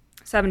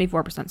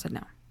 74% said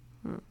no.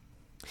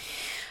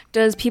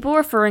 Does people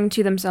referring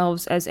to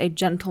themselves as a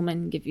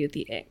gentleman give you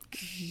the ick?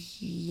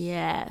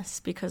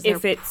 Yes, because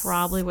If they're it's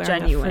probably wearing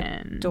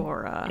genuine. a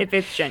fedora. If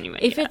it's genuine.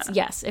 If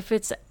yeah. if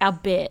it's a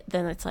bit,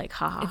 then it's like,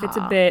 ha ha. If it's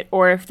a bit,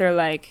 or if they're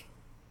like,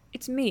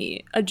 it's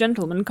me, a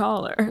gentleman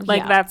caller.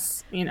 Like Yeah.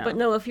 that's, you know. But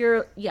no, if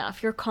you're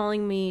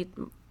calling me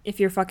if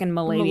you're fucking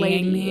milady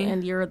miladying me.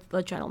 and you're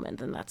the gentleman,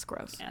 then that's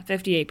gross. Yeah,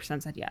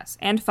 58% said yes.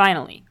 And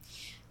finally,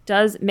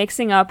 does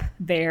mixing up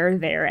there,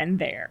 and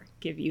there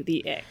give you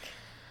the ick?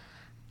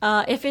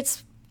 If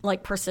it's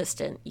like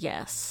persistent,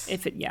 yes.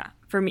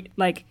 For me,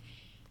 like,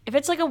 If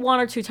it's like a 1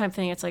 or 2 time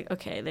thing, it's like,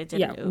 okay, they did.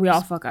 yeah, we all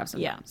fuck up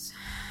sometimes.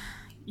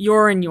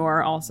 Your and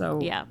your also.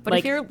 Yeah, but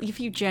like, if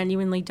you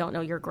genuinely don't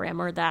know your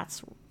grammar,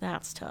 that's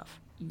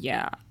tough.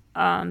 Yeah.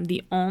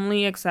 The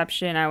only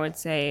exception I would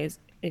say is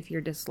if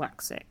you're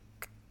dyslexic.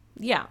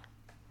 Yeah.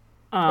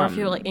 Or if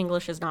you're like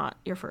English is not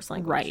your first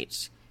language.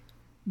 Right.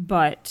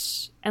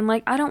 But, and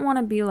like, I don't want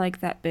to be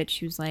like that bitch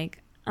who's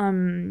like,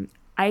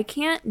 I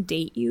can't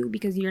date you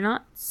because you're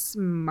not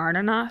smart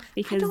enough.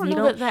 Because I don't you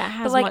know don't, that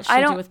has like, much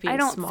to do with being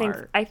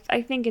smart. I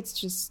think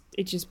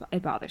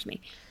it bothers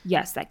me.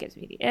 Yes, that gives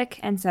me the ick,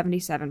 and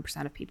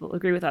 77% of people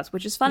agree with us,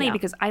 which is funny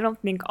because I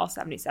don't think all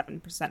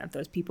 77% of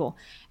those people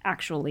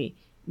actually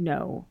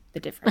know the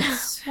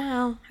difference.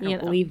 Well, I don't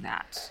believe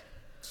that.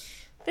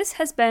 This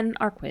has been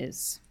our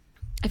quiz.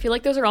 I feel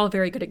like those are all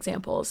very good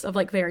examples of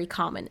like very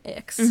common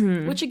icks,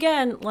 which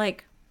again,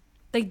 like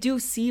they do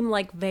seem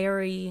like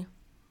very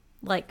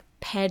like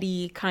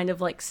petty kind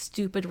of like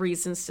stupid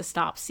reasons to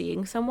stop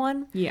seeing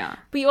someone. Yeah.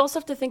 But you also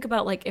have to think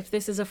about like if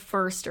this is a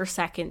first or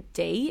second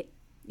date,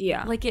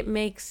 Yeah. like it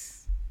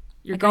makes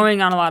You're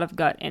going on a lot of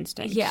gut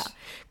instinct. Yeah.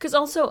 Because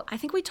also, I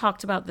think we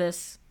talked about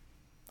this,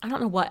 I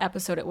don't know what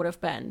episode it would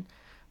have been,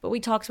 but we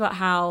talked about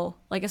how,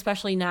 like,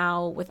 especially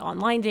now with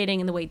online dating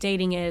and the way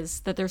dating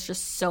is, that there's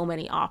just so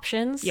many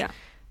options. Yeah.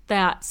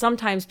 That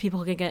sometimes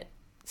people can get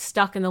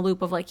stuck in the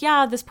loop of, like,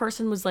 yeah, this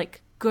person was,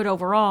 like, good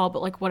overall,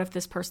 but, like, what if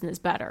this person is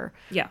better?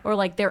 Yeah. Or,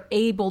 like, they're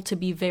able to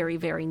be very,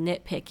 very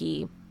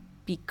nitpicky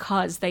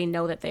because they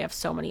know that they have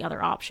so many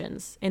other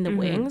options in the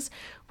wings,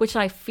 which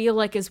I feel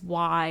like is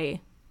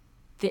why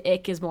the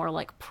ick is more,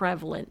 like,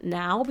 prevalent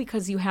now,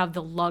 because you have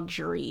the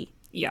luxury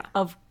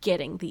of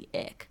getting the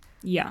ick.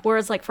 Yeah.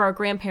 Whereas, like, for our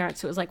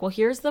grandparents, it was like, well,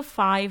 here's the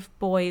 5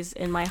 boys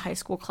in my high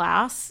school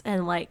class,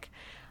 and, like,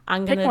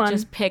 I'm going to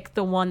just pick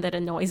the one that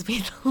annoys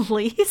me the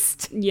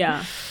least.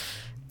 Yeah.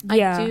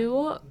 I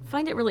do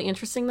find it really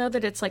interesting, though,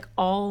 that it's, like,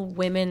 all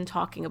women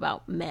talking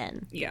about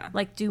men. Yeah.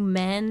 Like, do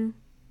men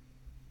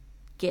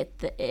get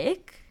the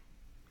ick?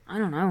 I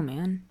don't know,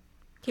 man.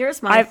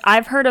 Here's my...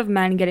 I've heard of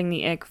men getting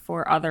the ick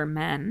for other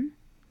men,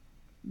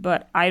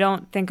 but I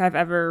don't think I've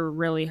ever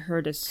really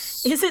heard a...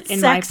 Is it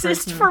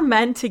sexist for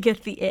men to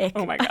get the ick?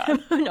 Oh my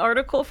God. An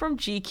article from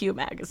GQ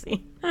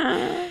magazine.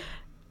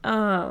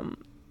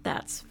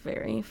 That's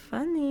very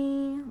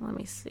funny. Let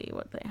me see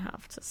what they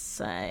have to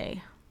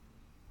say.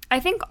 I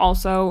think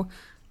also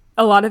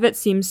a lot of it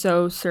seems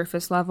so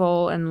surface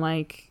level and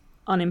like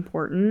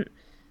unimportant,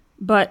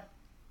 but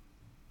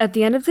at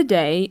the end of the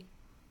day,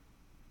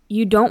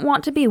 you don't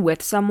want to be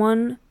with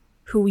someone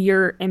who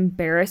you're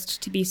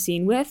embarrassed to be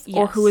seen with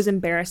or who is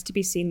embarrassed to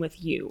be seen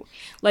with you.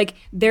 Like,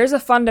 there's a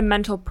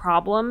fundamental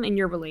problem in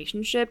your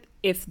relationship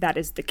if that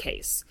is the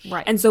case.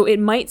 Right. And so it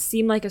might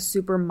seem like a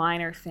super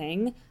minor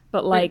thing,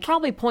 but like, it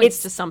probably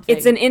points to something.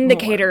 It's an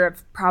indicator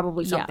of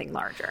probably something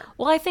larger.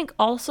 Well, I think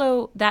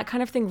also that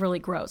kind of thing really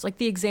grows. Like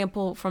the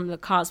example from the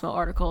Cosmo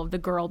article of the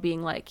girl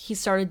being like, he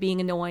started being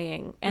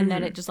annoying and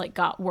then it just like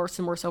got worse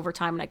and worse over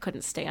time and I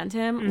couldn't stand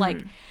him.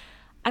 Like,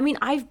 I mean,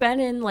 I've been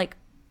in like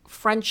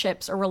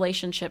friendships or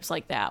relationships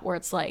like that where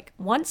it's like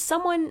once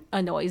someone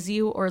annoys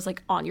you or is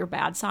like on your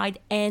bad side,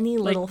 any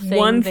little like thing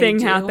one thing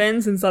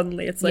happens and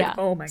suddenly it's like,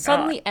 oh my God.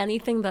 Suddenly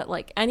anything that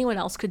like anyone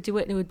else could do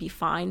it and it would be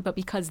fine, but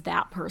because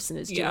that person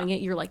is doing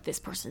it, you're like, this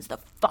person's the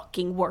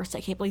fucking worst.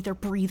 I can't believe they're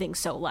breathing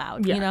so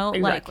loud. You know?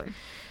 Exactly. Like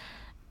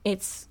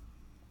it's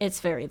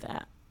very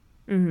that.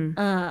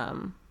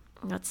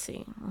 Let's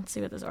see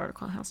what this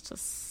article has to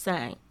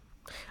say.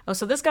 Oh,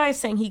 so this guy is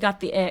saying he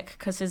got the ick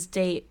because his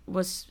date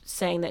was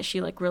saying that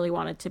she like really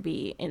wanted to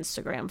be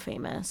Instagram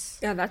famous.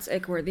 Yeah, that's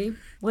ick-worthy.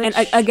 Which,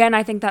 and again,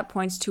 I think that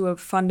points to a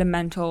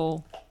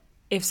fundamental,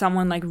 if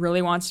someone like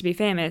really wants to be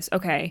famous,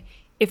 okay,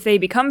 if they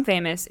become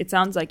famous, it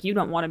sounds like you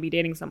don't want to be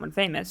dating someone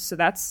famous. So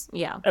that's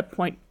a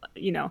point,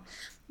 you know.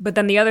 But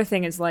then the other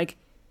thing is like,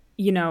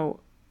 you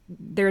know,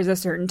 there's a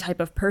certain type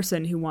of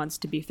person who wants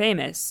to be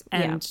famous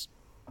and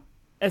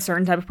a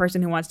certain type of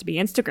person who wants to be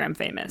Instagram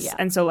famous. Yeah.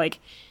 And so like,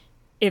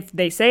 if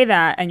they say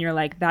that and you're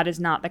like, that is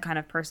not the kind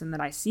of person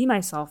that I see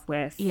myself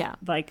with. Yeah.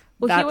 Like,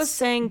 well, he was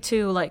saying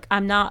too, like,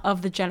 I'm not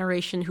of the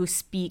generation who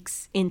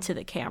speaks into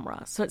the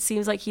camera. So it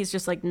seems like he's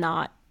just like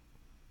not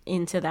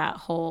into that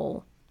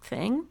whole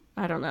thing.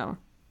 I don't know.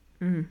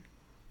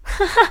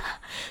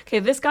 Okay,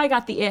 this guy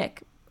got the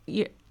ick.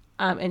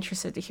 I'm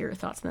interested to hear your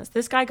thoughts on this.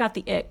 This guy got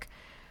the ick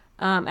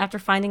after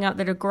finding out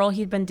that a girl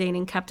he'd been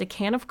dating kept a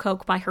can of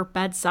Coke by her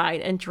bedside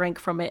and drank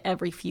from it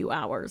every few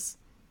hours.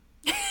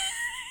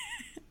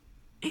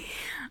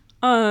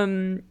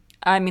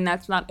 I mean,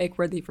 that's not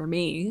ick-worthy for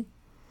me.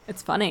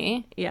 It's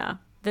funny. Yeah.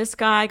 This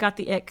guy got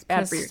the ick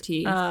bad for your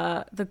teeth.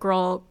 The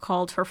girl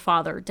called her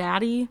father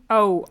daddy.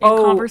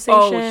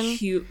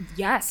 Conversation.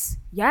 Yes.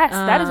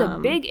 That is a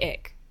big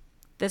ick.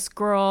 This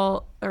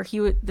girl,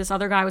 this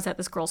other guy was at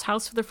this girl's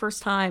house for the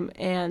first time,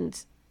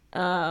 and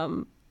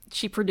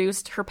she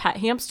produced her pet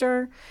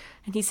hamster,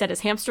 and he said his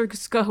hamster could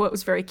go. It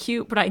was very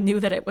cute, but I knew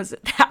that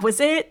that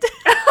was it.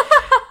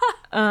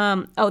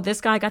 This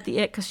guy got the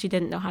ick because she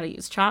didn't know how to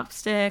use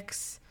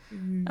chopsticks.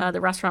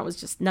 The restaurant was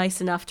just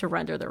nice enough to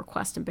render the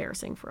request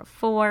embarrassing for a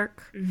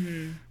fork.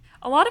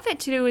 A lot of it,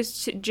 too,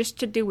 is just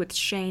to do with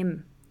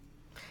shame.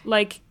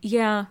 Like,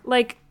 Yeah.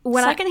 like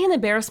when Secondhand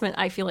embarrassment,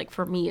 I feel like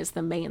for me is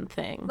the main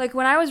thing. like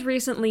when I was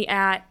recently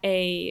at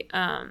a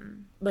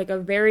like a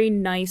very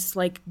nice,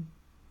 like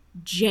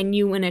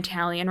genuine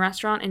Italian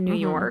restaurant in New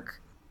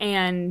York,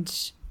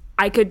 and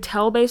I could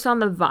tell based on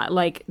the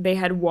like they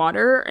had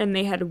water and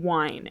they had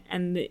wine,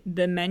 and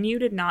the menu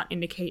did not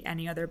indicate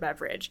any other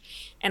beverage,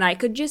 and I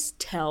could just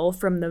tell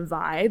from the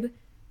vibe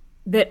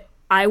that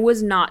I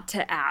was not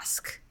to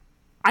ask.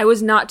 I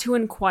was not to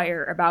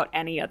inquire about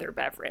any other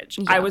beverage.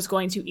 Yeah. I was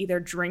going to either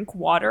drink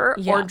water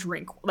or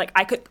drink, like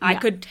I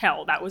could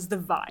tell that was the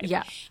vibe.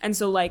 Yeah. And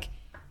so like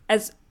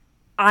as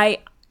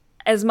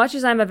much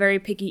as I'm a very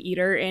picky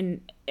eater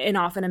in an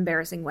often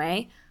embarrassing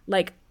way,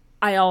 like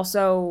I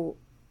also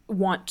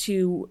want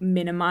to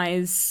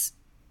minimize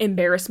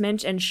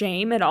embarrassment and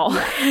shame at all,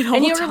 at all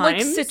and you're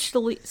times. like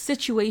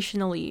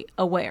situationally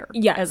aware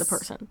as a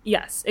person.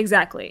 Yes,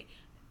 exactly.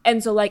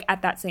 And so like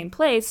at that same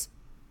place,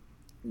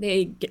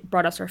 they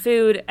brought us our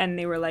food, and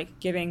they were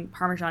like giving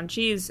Parmesan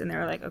cheese, and they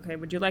were like, okay,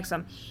 would you like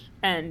some?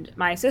 And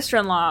my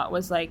sister-in-law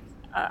was like,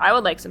 I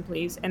would like some,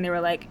 please. And they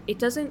were like, it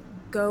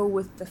doesn't go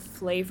with the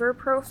flavor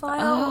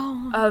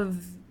profile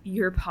of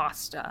your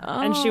pasta.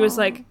 And she was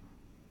like,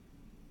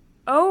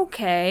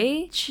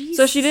 okay. Jesus.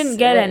 So she didn't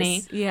get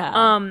any.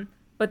 Yeah.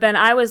 But then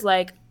I was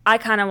like, I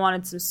kind of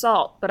wanted some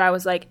salt, but I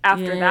was like,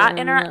 after that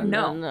interaction,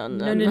 no.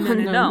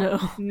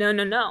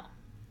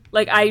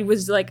 Like, I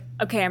was like,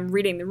 okay, I'm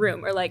reading the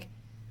room. Or like,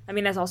 I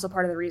mean, that's also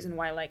part of the reason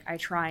why, like, I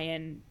try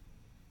and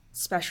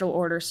special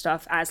order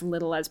stuff as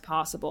little as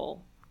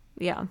possible.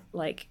 Yeah.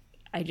 Like,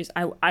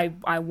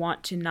 I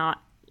want to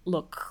not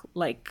look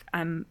like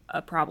I'm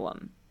a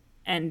problem.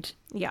 And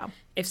Yeah.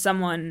 if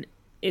someone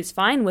is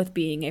fine with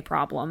being a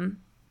problem,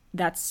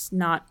 that's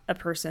not a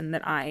person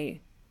that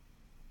I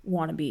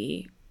want to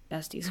be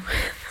besties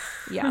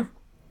with. Yeah.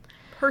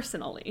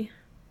 Personally.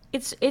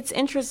 It's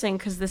interesting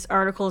because this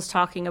article is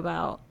talking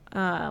about,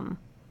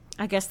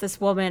 I guess this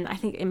woman, I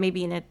think it may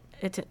be in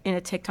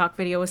a TikTok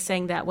video, was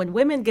saying that when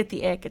women get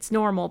the ick, it's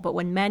normal, but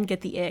when men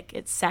get the ick,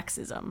 it's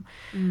sexism.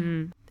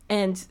 Mm-hmm.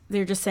 And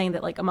they're just saying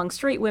that, like, among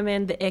straight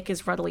women, the ick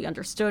is readily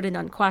understood and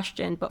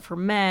unquestioned, but for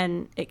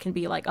men, it can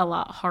be, like, a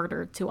lot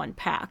harder to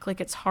unpack.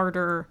 Like, it's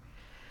harder.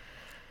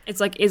 It's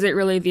like, is it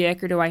really the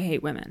ick, or do I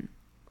hate women?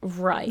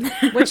 Right.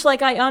 Which,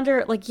 like,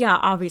 yeah,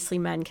 obviously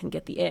men can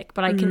get the ick,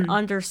 but I can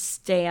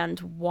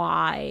understand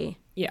why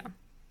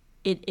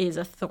it is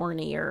a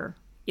thornier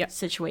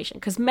situation.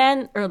 Because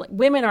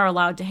women are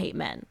allowed to hate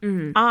men.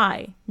 Mm-hmm.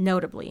 I,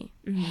 notably,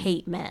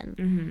 hate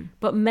men.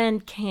 But men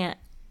can't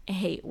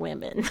hate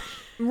women.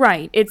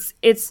 Right.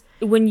 It's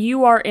when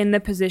you are in the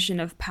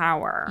position of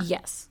power.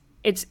 Yes.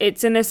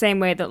 It's in the same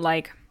way that,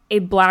 like, a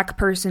black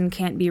person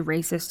can't be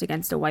racist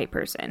against a white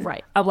person.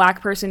 Right. A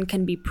black person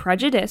can be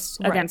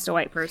prejudiced against a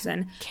white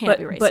person. Can't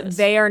be racist. But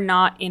they are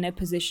not in a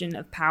position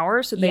of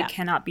power, so they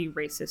cannot be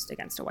racist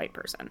against a white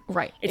person.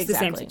 Right. It's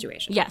exactly. the same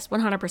situation. Yes,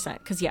 100%.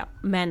 Because,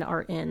 men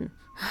are in,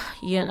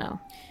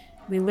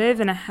 We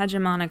live in a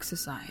hegemonic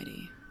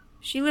society.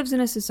 She lives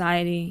in a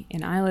society,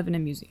 and I live in a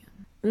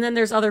museum. And then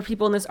there's other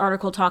people in this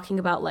article talking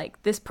about,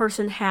 like, this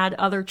person had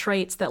other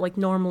traits that, like,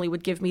 normally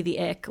would give me the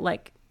ick,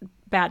 like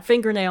bad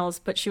fingernails,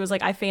 but she was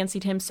like, I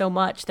fancied him so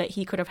much that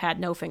he could have had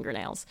no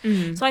fingernails.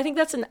 Mm-hmm. So I think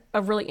that's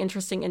a really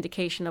interesting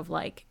indication of,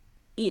 like,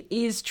 it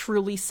is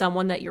truly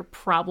someone that you're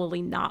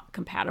probably not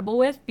compatible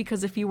with,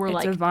 because if you were, it's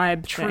like, a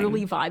vibe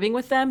truly thing. Vibing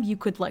with them, you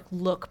could, like,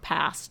 look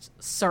past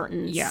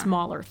certain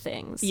smaller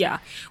things. Yeah.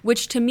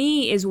 Which to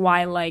me is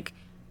why, like,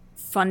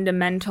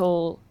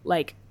 fundamental,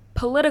 like,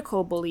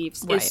 political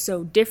beliefs is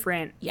so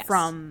different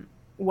from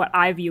what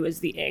I view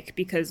as the ick,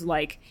 because,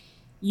 like,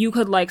 you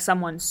could like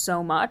someone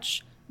so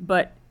much,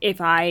 but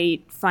if I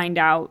find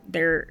out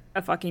they're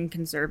a fucking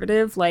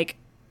conservative, like,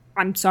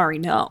 I'm sorry,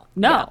 no.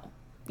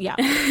 Yeah.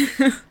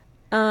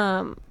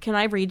 Can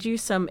I read you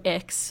some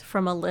icks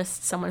from a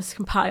list someone has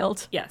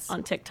compiled? Yes.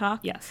 On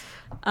TikTok? Yes.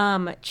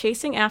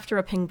 Chasing after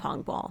a ping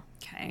pong ball.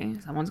 Okay,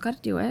 someone's got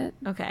to do it.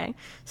 Okay.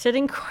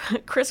 Sitting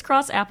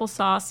crisscross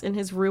applesauce in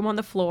his room on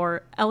the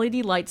floor,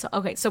 LED lights.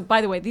 Okay, so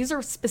by the way, these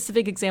are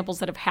specific examples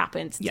that have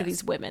happened to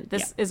these women.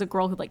 This is a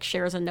girl who, like,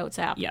 shares a notes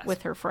app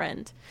with her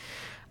friend.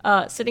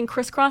 Sitting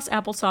crisscross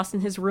applesauce in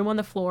his room on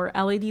the floor,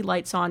 LED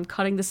lights on,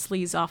 cutting the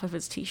sleeves off of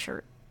his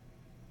t-shirt.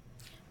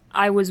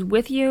 I was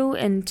with you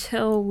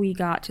until we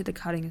got to the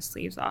cutting his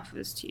sleeves off of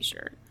his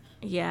t-shirt.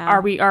 Yeah.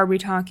 Are we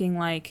talking,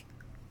 like,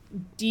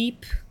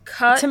 deep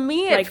cut? To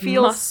me, it like,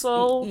 feels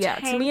muscle. Yeah.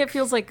 To me, it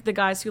feels like the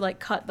guys who, like,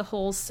 cut the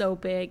holes so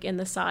big in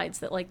the sides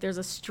that, like, there's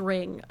a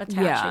string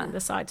attaching the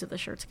sides of the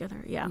shirt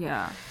together. Yeah.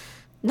 Yeah.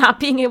 Not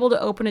being able to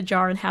open a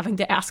jar and having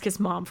to ask his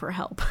mom for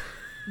help.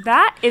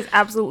 That is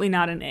absolutely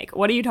not an ick.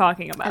 What are you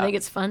talking about? I think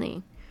it's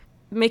funny.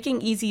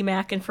 Making Easy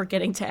Mac and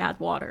forgetting to add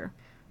water.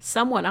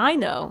 Someone I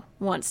know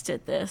once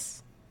did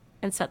this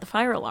and set the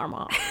fire alarm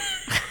off.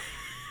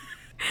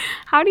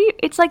 How do you...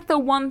 It's like the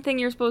one thing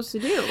you're supposed to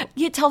do.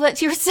 You tell that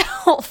to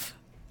yourself.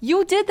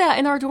 You did that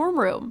in our dorm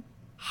room.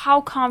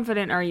 How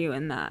confident are you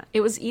in that?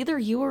 It was either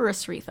you or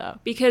Asritha.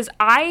 Because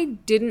I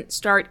didn't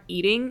start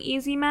eating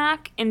Easy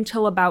Mac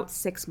until about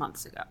 6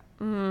 months ago.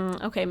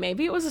 Okay,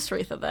 maybe it was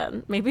Astritha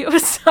then. Maybe it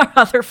was our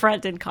other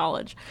friend in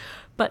college.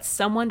 But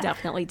someone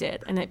definitely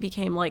did, and it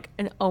became like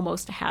an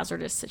almost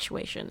hazardous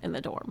situation in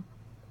the dorm.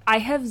 I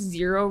have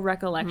zero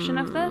recollection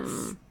of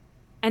this,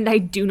 and I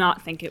do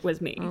not think it was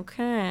me.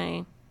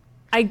 Okay.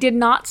 I did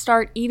not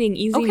start eating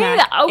Easy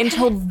Mac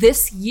until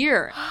this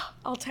year.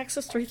 I'll text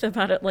Astritha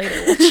about it later.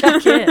 We'll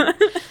check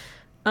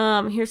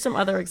in. Here's some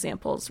other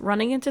examples.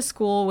 Running into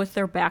school with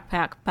their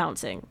backpack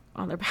bouncing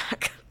on their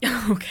back.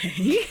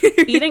 Okay.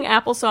 Eating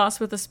applesauce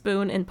with a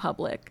spoon in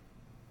public.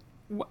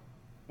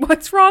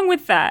 What's wrong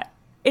with that?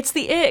 It's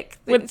the ick.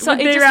 Would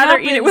they rather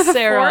eat it with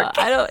Sarah.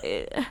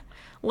 a fork?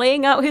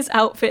 Laying out his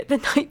outfit the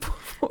night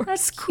before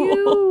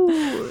school.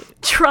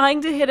 Cute.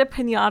 Trying to hit a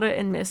piñata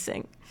and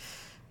missing.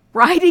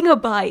 Riding a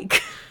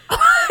bike.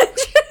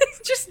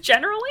 Just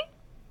generally?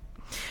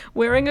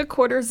 Wearing a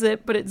quarter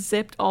zip, but it's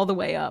zipped all the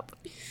way up.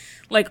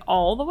 Like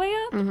all the way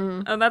up?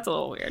 Mm-hmm. Oh, that's a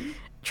little weird.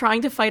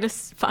 Trying to find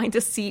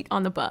a seat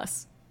on the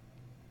bus.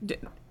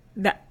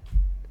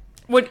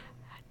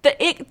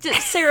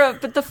 Sarah,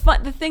 but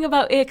the thing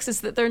about icks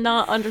is that they're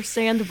not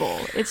understandable.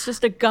 It's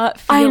just a gut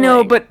feeling. I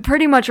know, but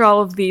pretty much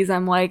all of these,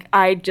 I'm like,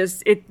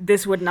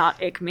 this would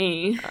not ick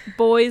me.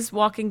 Boys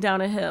walking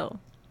down a hill.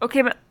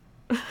 Okay, but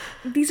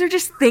these are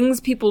just things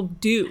people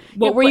do.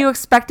 What were you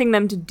expecting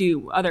them to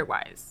do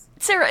otherwise?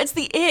 Sarah, it's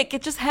the ick.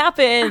 It just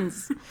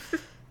happens.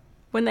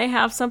 When they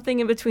have something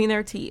in between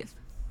their teeth.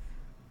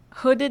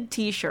 Hooded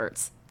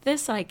t-shirts.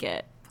 This I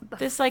get.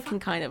 This I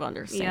can kind of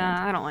understand.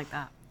 Yeah, I don't like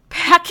that.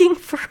 Packing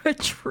for a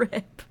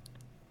trip.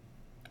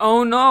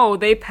 Oh no,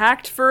 they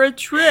packed for a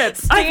trip.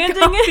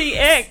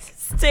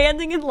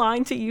 Standing in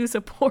line to use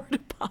a porta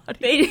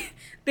potty.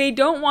 They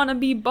don't want to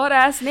be butt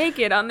ass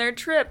naked on their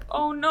trip.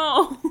 Oh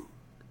no.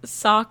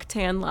 Sock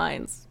tan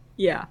lines.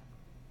 Yeah.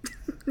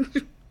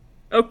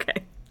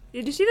 Okay.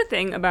 Did you see the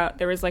thing about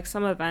there was like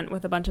some event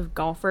with a bunch of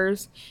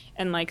golfers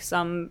and like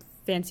some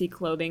fancy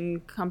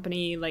clothing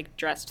company like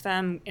dressed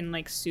them in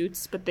like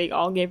suits, but they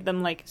all gave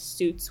them like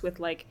suits with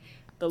like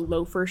the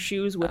loafer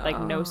shoes with like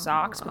no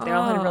socks, but they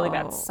all had really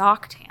bad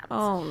sock tans.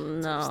 Oh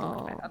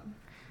no.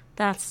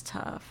 That's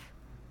tough.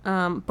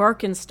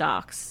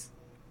 Birkenstocks.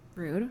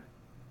 Rude.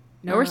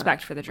 No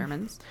respect for the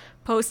Germans.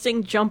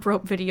 Posting jump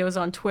rope videos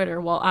on Twitter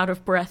while out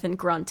of breath and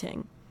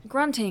grunting.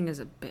 Grunting is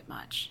a bit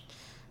much.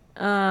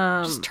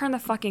 Just turn the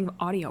fucking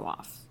audio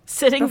off.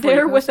 Sitting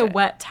there with a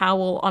wet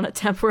towel on a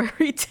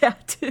temporary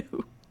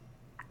tattoo.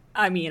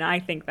 I mean, I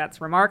think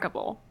that's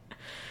remarkable.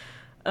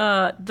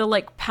 The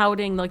like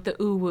pouting, like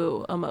the ooh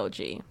woo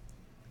emoji.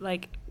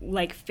 Like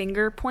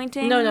finger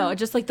pointing? No,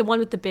 just like the one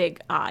with the big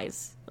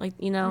eyes. Like,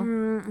 you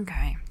know?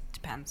 Okay.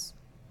 Depends.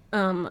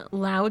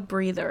 Loud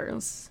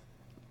breathers.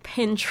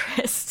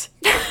 Pinterest.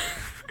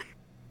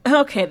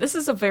 Okay, this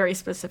is a very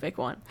specific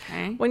one.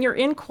 Okay. When you're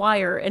in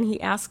choir and he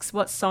asks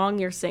what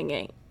songs you're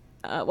singing,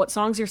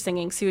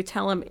 so you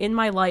tell him "In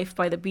My Life"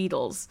 by the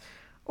Beatles,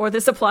 or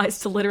this applies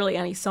to literally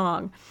any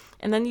song,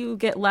 and then you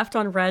get left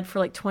on red for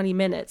like 20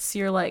 minutes. So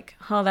you're like,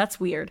 oh, that's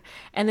weird.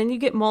 And then you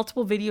get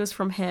multiple videos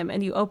from him,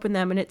 and you open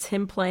them, and it's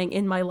him playing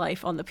 "In My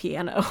Life" on the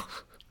piano.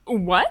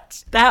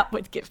 What? That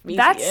would give me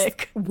the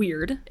ick.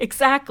 Weird.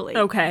 Exactly.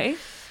 Okay.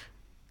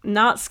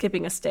 Not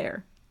skipping a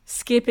stair.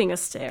 Skipping a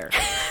stair.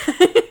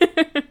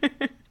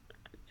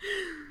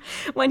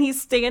 When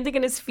he's standing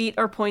and his feet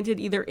are pointed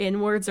either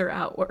inwards or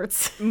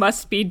outwards.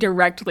 Must be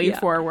directly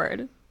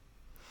forward.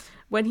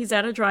 When he's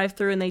at a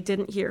drive-thru and they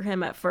didn't hear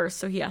him at first,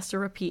 so he has to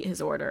repeat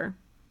his order.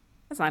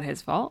 That's not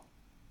his fault.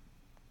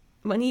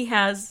 When he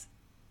has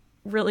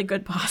really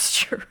good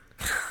posture.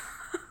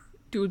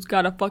 Dude's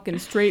got a fucking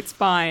straight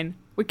spine.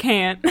 We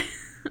can't.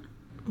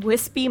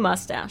 Wispy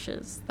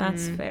mustaches.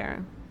 That's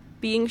fair.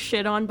 Being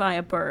shit on by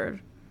a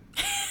bird.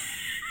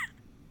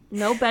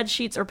 No bed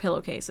sheets or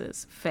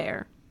pillowcases.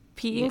 Fair.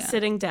 Peeing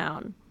sitting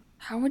down.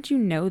 How would you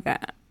know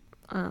that?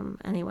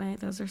 Anyway,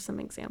 those are some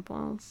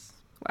examples.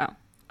 Wow.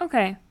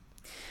 Okay.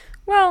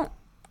 Well,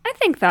 I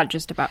think that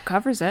just about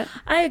covers it.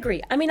 I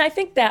agree. I mean, I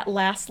think that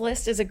last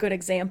list is a good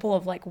example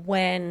of like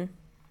when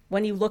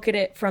you look at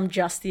it from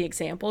just the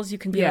examples, you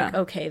can be like,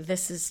 okay,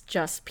 this is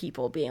just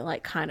people being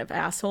like kind of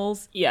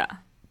assholes. Yeah.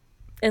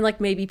 And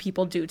like maybe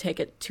people do take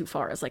it too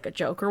far as like a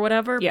joke or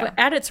whatever. Yeah. But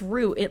at its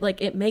root,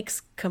 it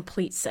makes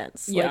complete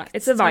sense. Yeah. Like,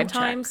 it's a vibe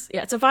check.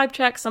 Yeah, it's a vibe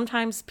check.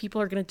 Sometimes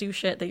people are gonna do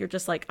shit that you're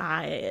just like,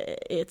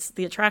 it's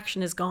the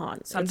attraction is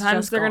gone.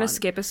 Sometimes they're gonna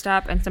skip a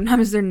step, and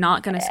sometimes they're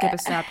not gonna skip a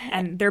step,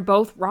 and they're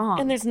both wrong.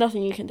 And there's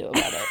nothing you can do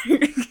about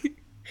it.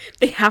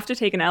 They have to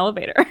take an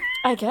elevator.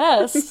 I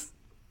guess.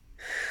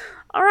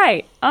 All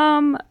right.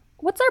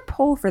 What's our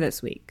poll for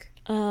this week?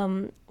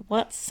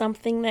 What's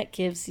something that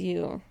gives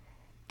you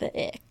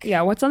the ick?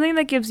 Yeah, what's something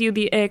that gives you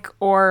the ick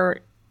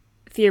or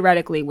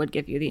theoretically would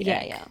give you the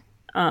ick? Yeah.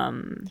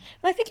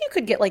 I think you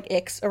could get like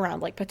icks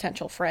around like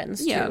potential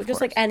friends too. Just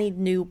course. like any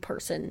new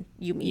person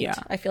you meet. Yeah.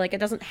 I feel like it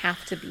doesn't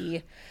have to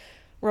be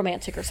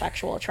romantic or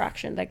sexual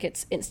attraction that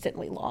gets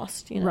instantly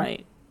lost, you know?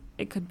 Right.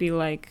 It could be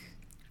like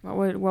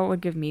what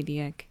would give me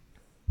the ick?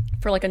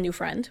 For like a new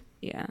friend.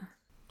 Yeah.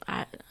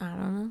 I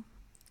don't know.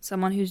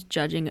 Someone who's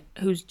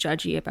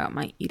judgy about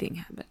my eating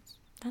habits.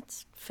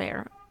 That's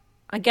fair.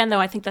 Again, though,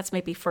 I think that's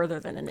maybe further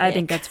than an ick. I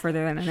think that's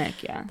further than an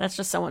ick, yeah. That's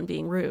just someone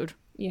being rude.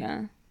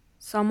 Yeah.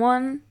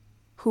 Someone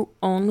who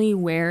only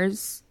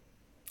wears,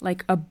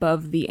 like,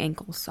 above the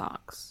ankle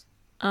socks.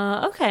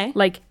 Okay.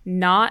 Like,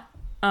 not,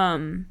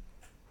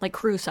 like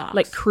crew socks.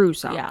 like crew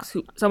socks.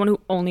 Yeah. Someone who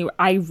only,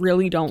 I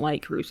really don't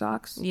like crew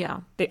socks.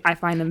 Yeah. I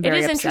find them very It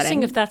is upsetting.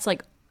 interesting if that's,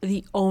 like,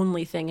 the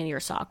only thing in your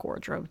sock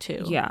wardrobe,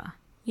 too. Yeah.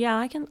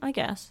 Yeah, I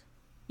guess.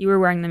 You were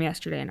wearing them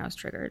yesterday and I was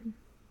triggered.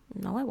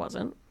 No, I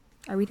wasn't.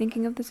 Are we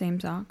thinking of the same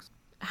socks?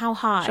 How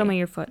high? Show me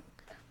your foot.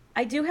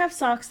 I do have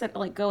socks that,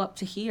 like, go up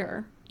to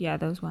here. Yeah,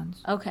 those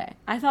ones. Okay.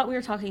 I thought we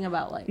were talking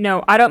about, like...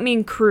 No, I don't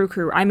mean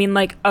crew. I mean,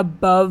 like,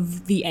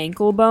 above the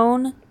ankle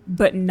bone,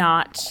 but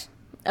not,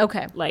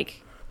 Okay.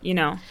 like, you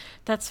know.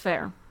 That's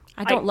fair.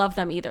 I don't love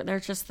them either.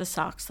 They're just the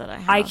socks that I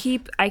have.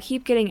 I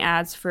keep getting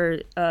ads for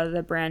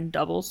the brand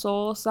Double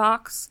Sole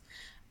socks,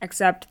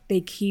 except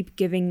they keep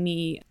giving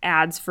me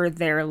ads for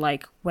their,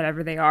 like,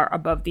 whatever they are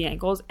above the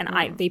ankles,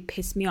 and they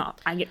piss me off.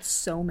 I get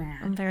so mad.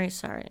 I'm very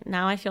sorry.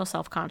 Now I feel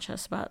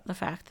self-conscious about the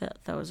fact that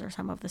those are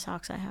some of the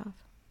socks I have.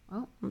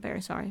 Well, I'm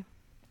very sorry.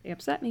 they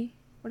upset me.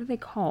 What are they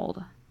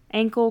called?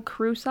 Ankle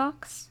crew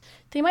socks?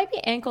 They might be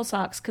ankle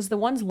socks because the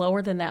ones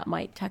lower than that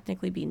might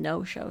technically be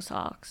no-show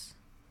socks.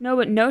 No,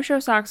 but no-show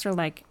socks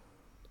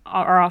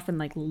are often,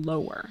 like,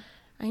 lower.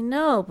 I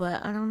know,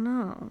 but I don't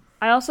know.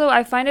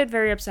 I find it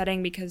very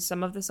upsetting because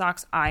some of the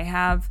socks I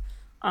have,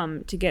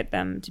 to get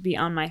them to be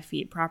on my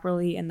feet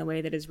properly in the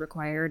way that is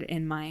required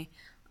in my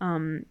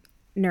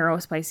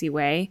neurospicy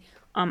way,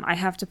 I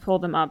have to pull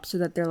them up so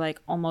that they're, like,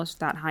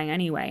 almost that high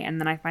anyway, and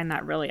then I find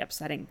that really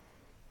upsetting.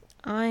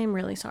 I'm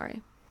really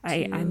sorry.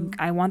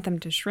 I want them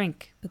to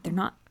shrink, but they're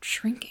not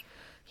shrinking.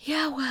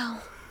 Yeah,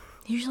 well,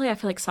 usually I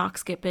feel like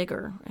socks get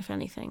bigger, if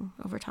anything,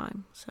 over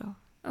time. So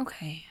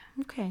Okay.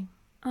 okay.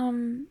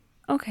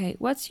 Okay,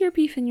 what's your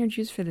beef and your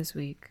juice for this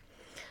week?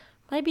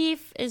 My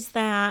beef is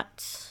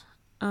that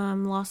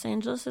Los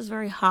Angeles is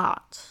very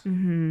hot.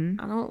 Mm-hmm.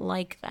 I don't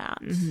like that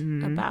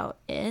about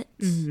it.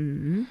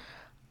 Mm-hmm.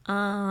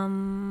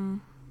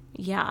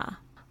 Yeah.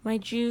 My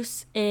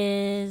juice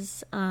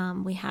is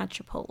we had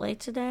Chipotle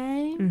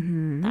today.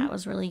 Mm-hmm. That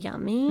was really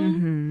yummy.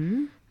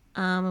 Mm-hmm.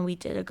 And we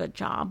did a good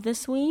job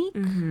this week.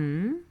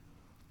 Mm-hmm.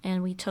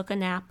 And we took a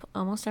nap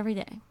almost every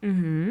day.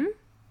 Mm-hmm.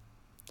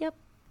 Yep.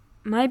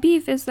 My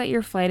beef is that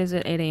your flight is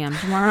at 8 a.m.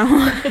 tomorrow.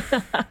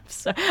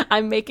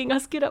 I'm making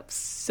us get up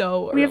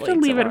so early. We have to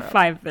leave tomorrow.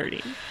 at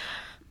 5:30.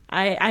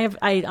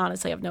 I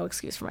honestly have no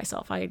excuse for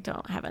myself. I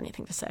don't have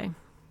anything to say.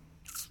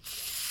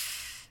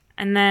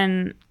 And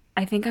then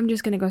I think I'm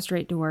just going to go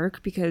straight to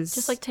work because...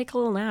 Just, like, take a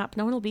little nap.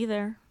 No one will be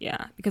there.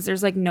 Yeah, because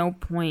there's, like, no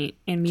point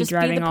in me Just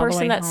driving be the all the way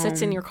person that home.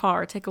 sits in your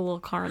car. Take a little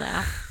car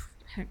nap.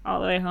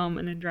 All the way home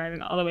and then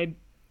driving all the way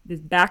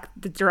back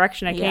the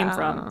direction I came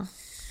from.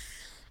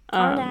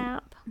 Car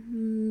nap.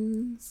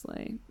 It's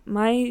like,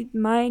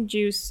 my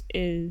juice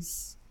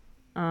is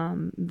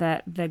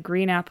that the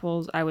green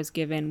apples I was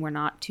given were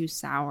not too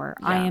sour.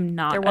 Yeah, I am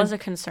not. There was a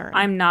concern.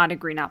 I'm not a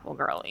green apple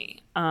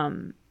girly.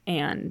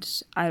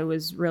 And I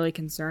was really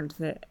concerned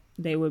that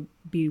they would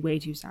be way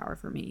too sour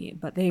for me,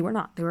 but they were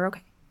not. They were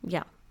okay.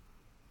 Yeah.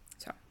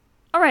 So,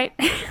 all right.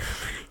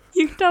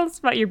 You can tell us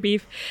about your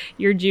beef,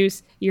 your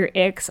juice, your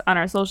icks on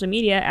our social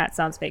media at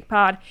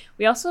SoundsFakePod.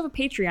 We also have a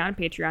Patreon,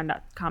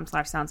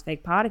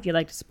 patreon.com/SoundsFakePod. If you'd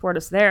like to support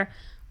us there,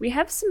 we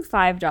have some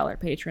 $5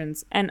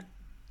 patrons. And,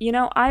 you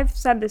know, I've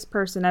said this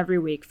person every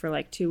week for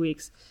like 2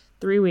 weeks,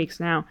 3 weeks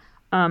now.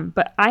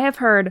 But I have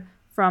heard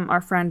from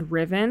our friend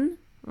Riven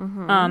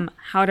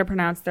how to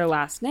pronounce their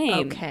last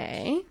name.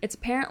 Okay. It's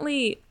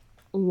apparently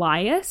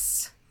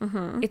Lias.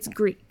 It's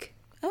Greek.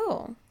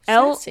 Oh.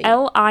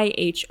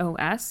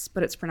 Lihos,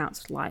 but it's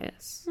pronounced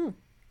Lias.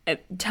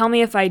 Tell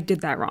me if I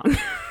did that wrong.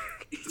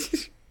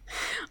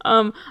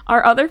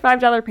 Our other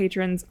 $5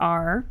 patrons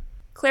are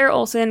Claire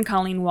Olson,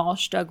 Colleen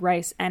Walsh, Doug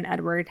Rice, and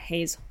Edward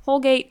Hayes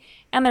Holgate.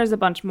 And there's a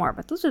bunch more,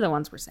 but those are the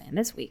ones we're saying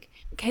this week.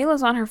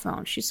 Kayla's on her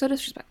phone. She's so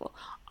disrespectful.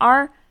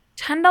 Our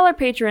 $10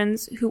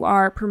 patrons who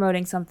are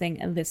promoting something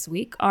this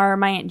week are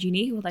my Aunt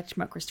Jeannie, who would like to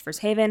promote Christopher's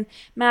Haven,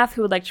 Math,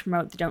 who would like to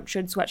promote the Don't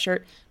Should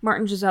sweatshirt,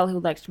 Martin Giselle, who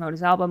would like to promote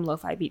his album,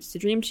 Lo-Fi Beats to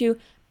Dream To,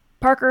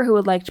 Parker, who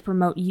would like to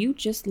promote You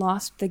Just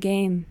Lost the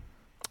Game.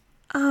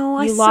 Oh,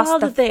 I You saw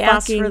lost the that they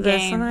asked fucking for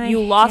this, game. and I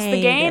You lost the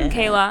hate game, it.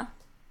 Kayla.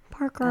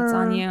 Parker. That's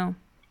on you.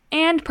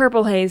 And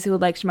Purple Haze, who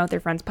would like to promote their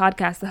friend's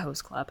podcast, The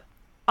Host Club.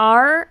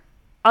 Our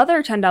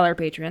other $10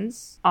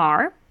 patrons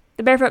are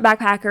The Barefoot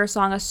Backpacker,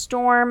 Song of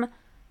Storm,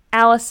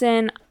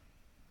 Allison,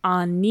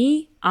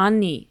 Ani.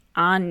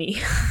 I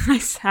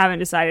haven't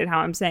decided how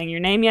I'm saying your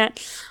name yet.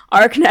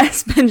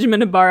 Arkness,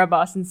 Benjamin Ibarra,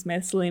 Boston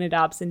Smith, Selena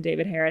Dobson,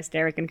 David Harris,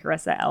 Derek and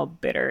Carissa L.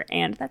 Bitter,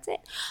 and that's it.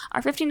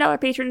 Our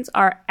 $15 patrons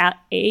are Our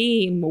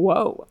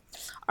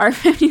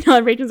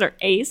 $15 patrons are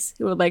Ace,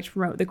 who would like to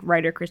promote the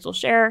writer Crystal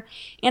Scherer,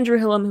 Andrew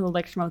Hillam, who would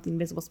like to promote the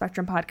Invisible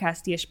Spectrum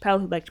podcast, Dia Chappelle,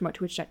 who would like to promote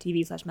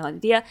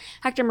twitch.tv/MelodyDia,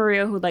 Hector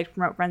Murillo, who would like to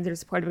promote Friends that are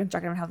supportive of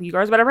constructive and healthy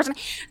yours, better person,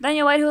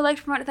 Daniel White, who would like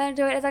to promote Nathaniel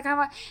Joy,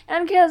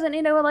 and Kayla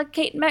Zanino, who would like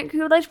Kate Mack,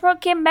 who would like to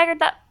promote Kate Maggard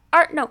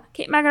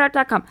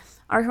dragonart.com.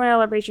 Our tornado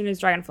celebration is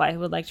Dragonfly, who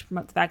would like to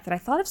promote the fact that I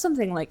thought of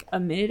something like a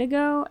minute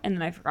ago and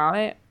then I forgot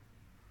it.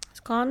 It's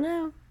gone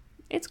now.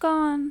 It's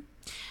gone.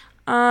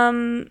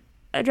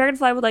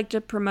 Dragonfly would like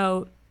to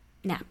promote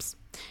naps.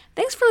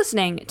 Thanks for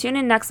listening. Tune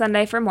in next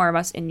Sunday for more of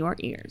us in your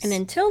ears. And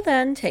until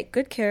then, take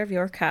good care of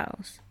your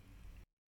cows.